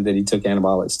and said that he took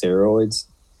anabolic steroids,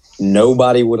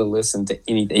 nobody would have listened to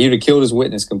anything. He would have killed his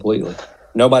witness completely.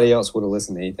 Nobody else would have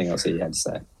listened to anything else he had to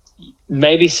say.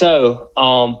 Maybe so.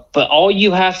 But all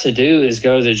you have to do is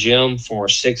go to the gym for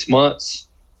 6 months,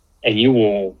 and you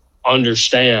will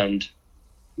understand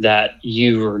that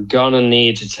you are going to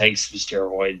need to take some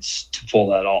steroids to pull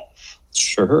that off.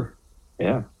 Sure.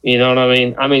 Yeah. You know what I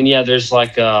mean? I mean, yeah, there's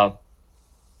like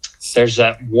there's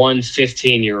that one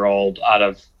 15-year-old out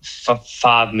of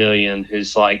 5 million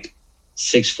who's like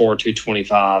 6'4",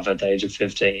 225 at the age of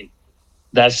 15.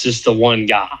 That's just the one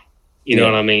guy. You know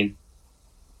what I mean?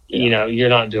 Yeah. You're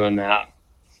not doing that.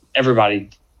 Everybody.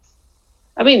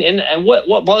 I mean, and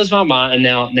what blows my mind,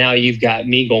 and now you've got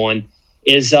me going,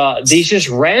 is these just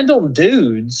random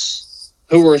dudes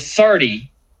who were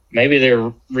 30, maybe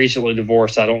they're recently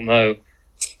divorced, I don't know,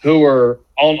 who are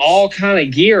on all kind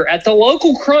of gear at the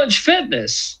local Crunch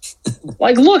Fitness.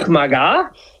 Like, look, my guy.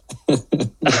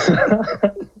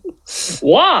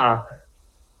 Why?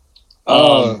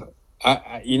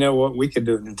 You know what? We could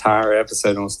do an entire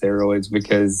episode on steroids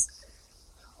because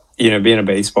being a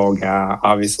baseball guy,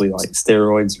 obviously, like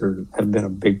steroids have been a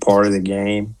big part of the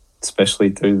game, especially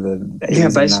through the 80s Yeah,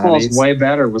 and baseball 90s. is way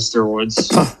better with steroids.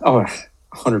 Oh,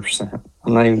 100%.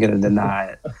 I'm not even going to deny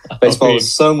it. Baseball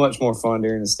was so much more fun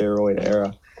during the steroid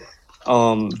era.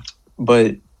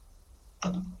 But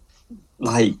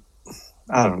like,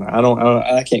 I don't know.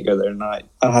 I can't go there tonight.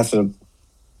 I'll have to.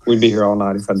 We'd be here all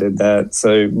night if I did that.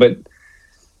 So, but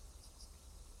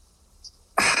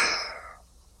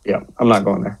yeah, I'm not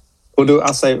going there.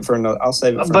 I'll save it for another. I'll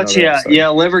save it for But another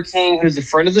episode. Liver King, who's a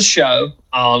friend of the show,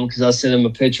 because I sent him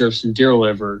a picture of some deer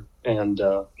liver, and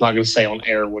I'm not going to say on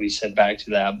air what he said back to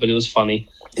that, but it was funny.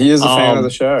 He is a fan of the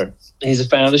show. He's a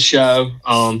fan of the show.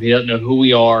 He doesn't know who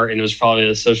we are, and it was probably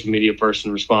a social media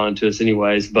person responding to us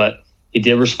anyways, but he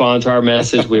did respond to our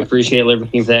message. We appreciate Liver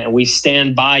King for that, and we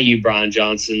stand by you, Brian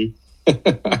Johnson. I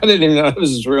didn't even know it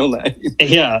was his real name.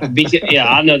 Yeah,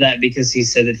 I know that because he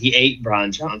said that he ate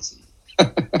Brian Johnson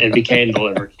and became the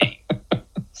Liver King.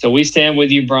 So we stand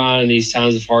with you, Brian, in these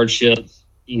times of hardship.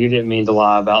 You didn't mean to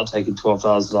lie about taking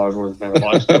 $12,000 worth of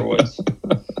anabolic steroids.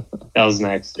 That was an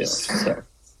accident. So.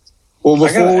 Well, I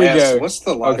before gotta we ask, go, what's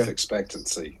the life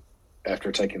expectancy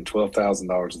after taking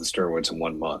 $12,000 of the steroids in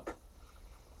 1 month?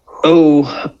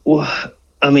 Oh, well,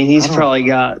 I mean, he's probably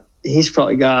got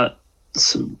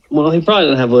some. Well, he probably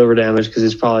doesn't have liver damage because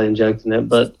he's probably injecting it.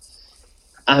 But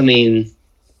I mean,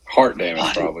 Heart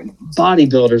damage, probably.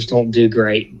 Bodybuilders don't do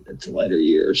great at the later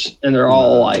years, and they're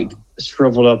all like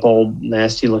shriveled up, old,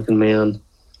 nasty looking men.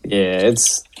 yeah,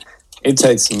 it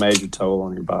takes a major toll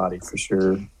on your body for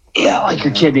sure. Yeah, like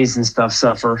your kidneys and stuff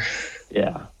suffer.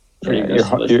 Yeah, Pretty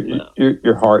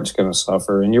your heart's going to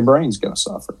suffer and your brain's going to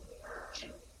suffer.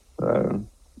 So,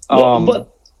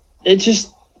 but it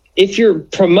just, if you're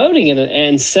promoting an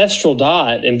ancestral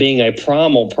diet and being a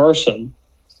primal person,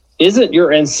 isn't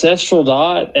your ancestral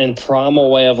diet and primal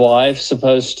way of life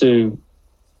supposed to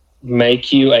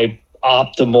make you a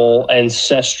optimal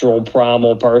ancestral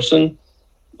primal person?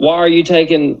 Why are you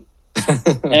taking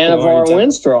Anavar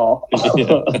Winstraw?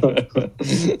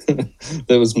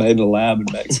 that was made in a lab in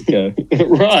Mexico.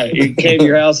 Right. You came to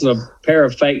your house in a pair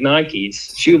of fake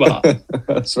Nikes. Shoebox.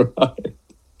 That's right.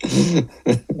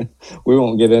 We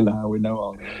won't get into how we know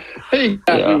all that. He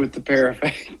got me with the pair of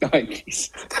fake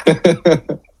Nikes.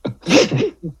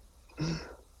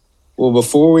 Well,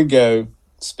 before we go,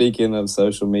 speaking of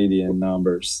social media and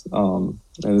numbers, and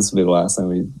this will be the last thing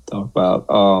we talk about,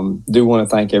 do want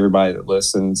to thank everybody that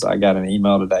listens. I got an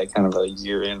email today, kind of a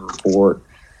year-end report,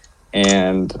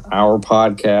 and our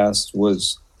podcast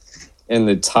was in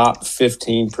the top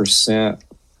 15%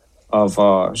 of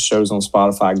shows on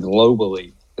Spotify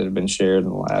globally that have been shared in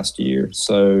the last year.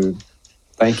 So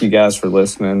thank you guys for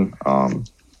listening.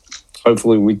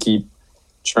 Hopefully we keep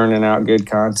churning out good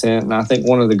content. And I think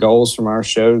one of the goals from our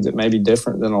show that may be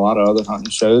different than a lot of other hunting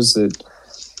shows that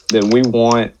we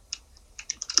want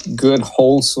good,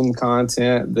 wholesome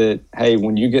content that, hey,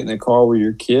 when you get in the car with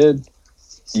your kid,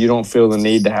 you don't feel the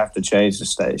need to have to change the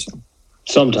station.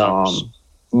 Sometimes.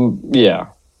 Yeah.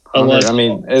 Unless, I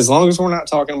mean, as long as we're not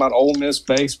talking about Ole Miss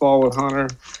baseball with Hunter,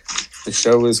 the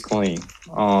show is clean.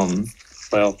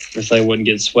 well, if they wouldn't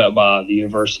get swept by the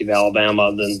University of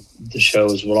Alabama, then the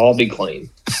shows would all be clean.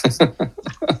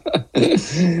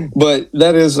 But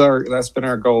that's been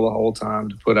our goal the whole time,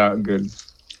 to put out good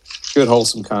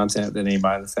wholesome content that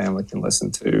anybody in the family can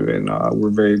listen to. And we're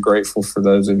very grateful for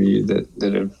those of you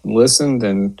that have listened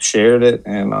and shared it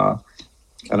and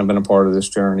kind of been a part of this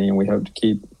journey. And we hope to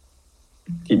keep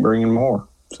bringing more.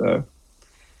 So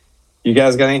you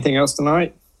guys got anything else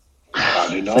tonight? I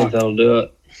do I not. think that'll do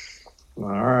it. All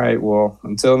right. Well,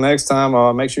 until next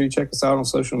time, make sure you check us out on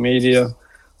social media.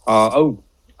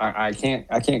 I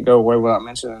can't go away without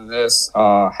mentioning this.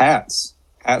 Hats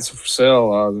are for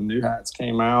sale. The new hats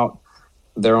came out.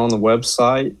 They're on the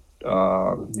website. You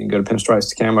can go to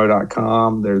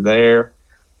pinstripestocamo.com. They're there.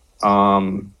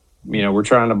 We're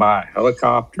trying to buy a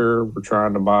helicopter. We're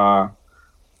trying to buy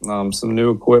some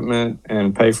new equipment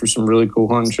and pay for some really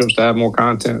cool hunting trips to have more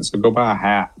content. So go buy a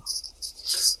hat.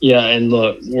 Yeah, and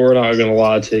look, we're not going to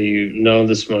lie to you. None of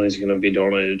this money is going to be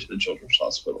donated to the Children's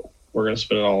Hospital. We're going to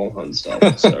spend it all on hunting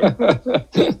stuff. So.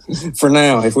 For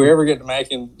now, if we ever get to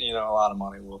making a lot of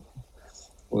money, we'll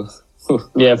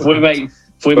Yeah, if we make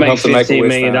help to make a $15 Wish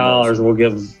million, Foundation. we'll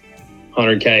give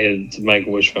 $100K to make a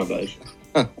Wish Foundation.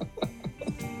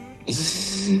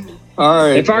 All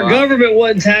right. If our government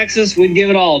wouldn't tax us, we'd give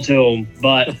it all to them.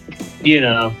 But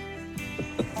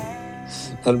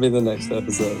that'll be the next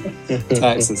episode.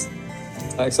 Taxes,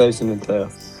 taxation, and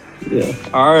theft. Yeah.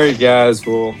 All right, guys.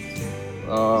 Well,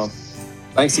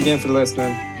 thanks again for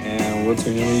listening, and we'll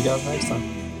tune in with you guys next time.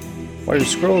 While you're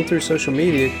scrolling through social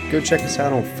media, go check us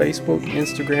out on Facebook,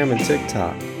 Instagram, and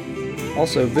TikTok.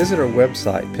 Also, visit our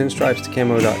website,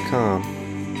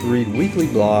 pinstripes2camo.com, to read weekly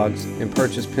blogs and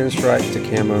purchase Pinstripes to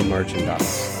Camo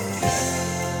merchandise.